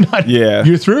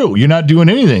 You're through. You're not doing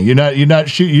anything. You're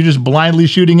just blindly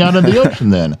shooting out in the ocean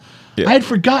then. I had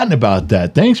forgotten about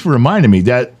that. Thanks for reminding me.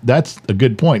 That's a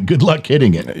good point. Good luck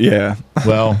hitting it. Yeah.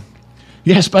 Well,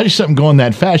 yeah, especially something going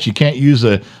that fast. You can't use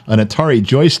an Atari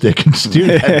joystick and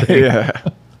steer that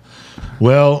thing.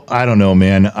 Well, I don't know,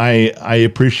 man. I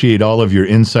appreciate all of your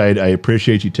insight. I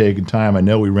appreciate you taking time. I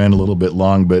know we ran a little bit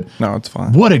long, but no, it's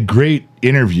fine. What a great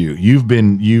interview.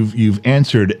 You've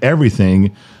answered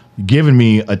everything, given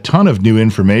me a ton of new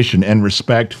information and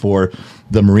respect for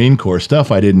the Marine Corps,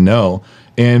 stuff I didn't know.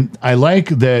 And I like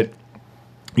that.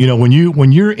 When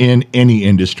you're in any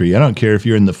industry, I don't care if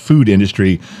you're in the food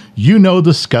industry, you know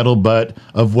the scuttlebutt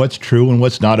of what's true and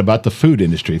what's not about the food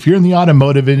industry. If you're in the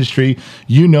automotive industry,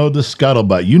 you know the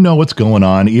scuttlebutt. You know what's going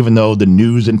on, even though the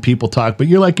news and people talk, but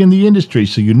you're like in the industry,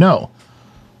 so you know.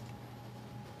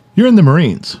 You're in the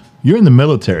Marines. You're in the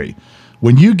military.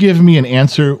 When you give me an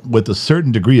answer with a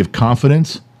certain degree of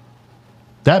confidence,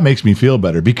 that makes me feel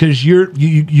better because you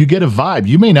get a vibe.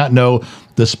 You may not know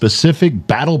the specific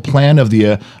battle plan of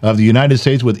the United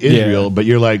States with Israel, but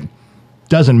you're like,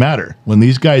 doesn't matter. When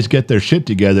these guys get their shit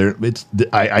together,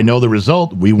 I know the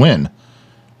result. We win.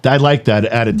 I like that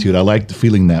attitude. I like the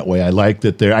feeling that way. I like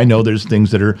that I know there's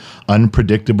things that are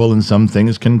unpredictable and some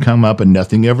things can come up and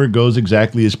nothing ever goes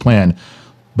exactly as planned.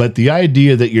 But the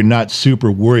idea that you're not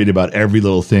super worried about every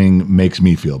little thing makes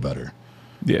me feel better.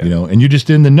 Yeah. And you're just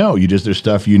in the know. There's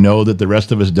stuff that the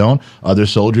rest of us don't. Other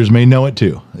soldiers may know it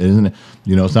too, isn't it?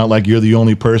 It's not like you're the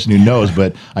only person who knows,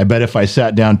 but I bet if I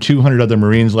sat down 200 other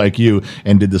Marines like you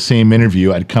and did the same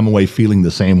interview, I'd come away feeling the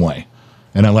same way.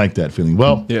 And I like that feeling.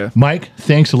 Well, Mike,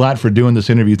 thanks a lot for doing this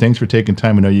interview. Thanks for taking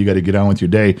time. I know you got to get on with your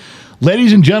day.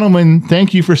 Ladies and gentlemen,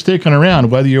 thank you for sticking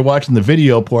around, whether you're watching the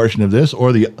video portion of this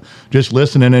or just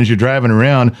listening as you're driving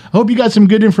around. I hope you got some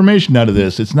good information out of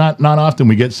this. It's not often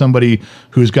we get somebody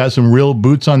who's got some real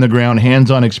boots on the ground,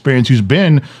 hands-on experience, who's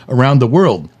been around the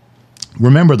world.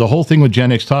 Remember, the whole thing with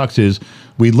Gen X Talks is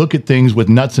we look at things with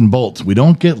nuts and bolts. We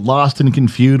don't get lost and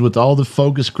confused with all the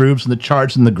focus groups and the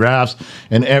charts and the graphs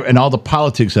and all the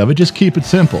politics of it. Just keep it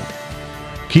simple.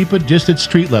 Keep it just at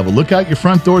street level. Look out your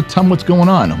front door. Tell them what's going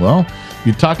on. Well,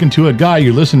 you're talking to a guy.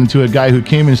 You're listening to a guy who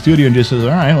came in the studio and just says,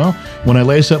 all right, well, when I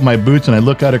lace up my boots and I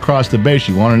look out across the base,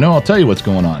 you want to know? I'll tell you what's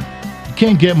going on. You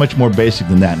can't get much more basic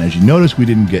than that. And as you notice, we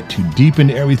didn't get too deep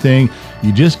into everything.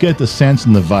 You just get the sense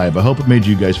and the vibe. I hope it made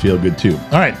you guys feel good too.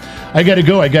 All right, I got to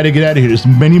go. I got to get out of here. There's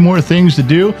many more things to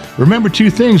do. Remember 2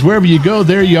 things. Wherever you go,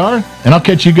 there you are. And I'll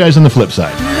catch you guys on the flip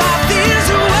side.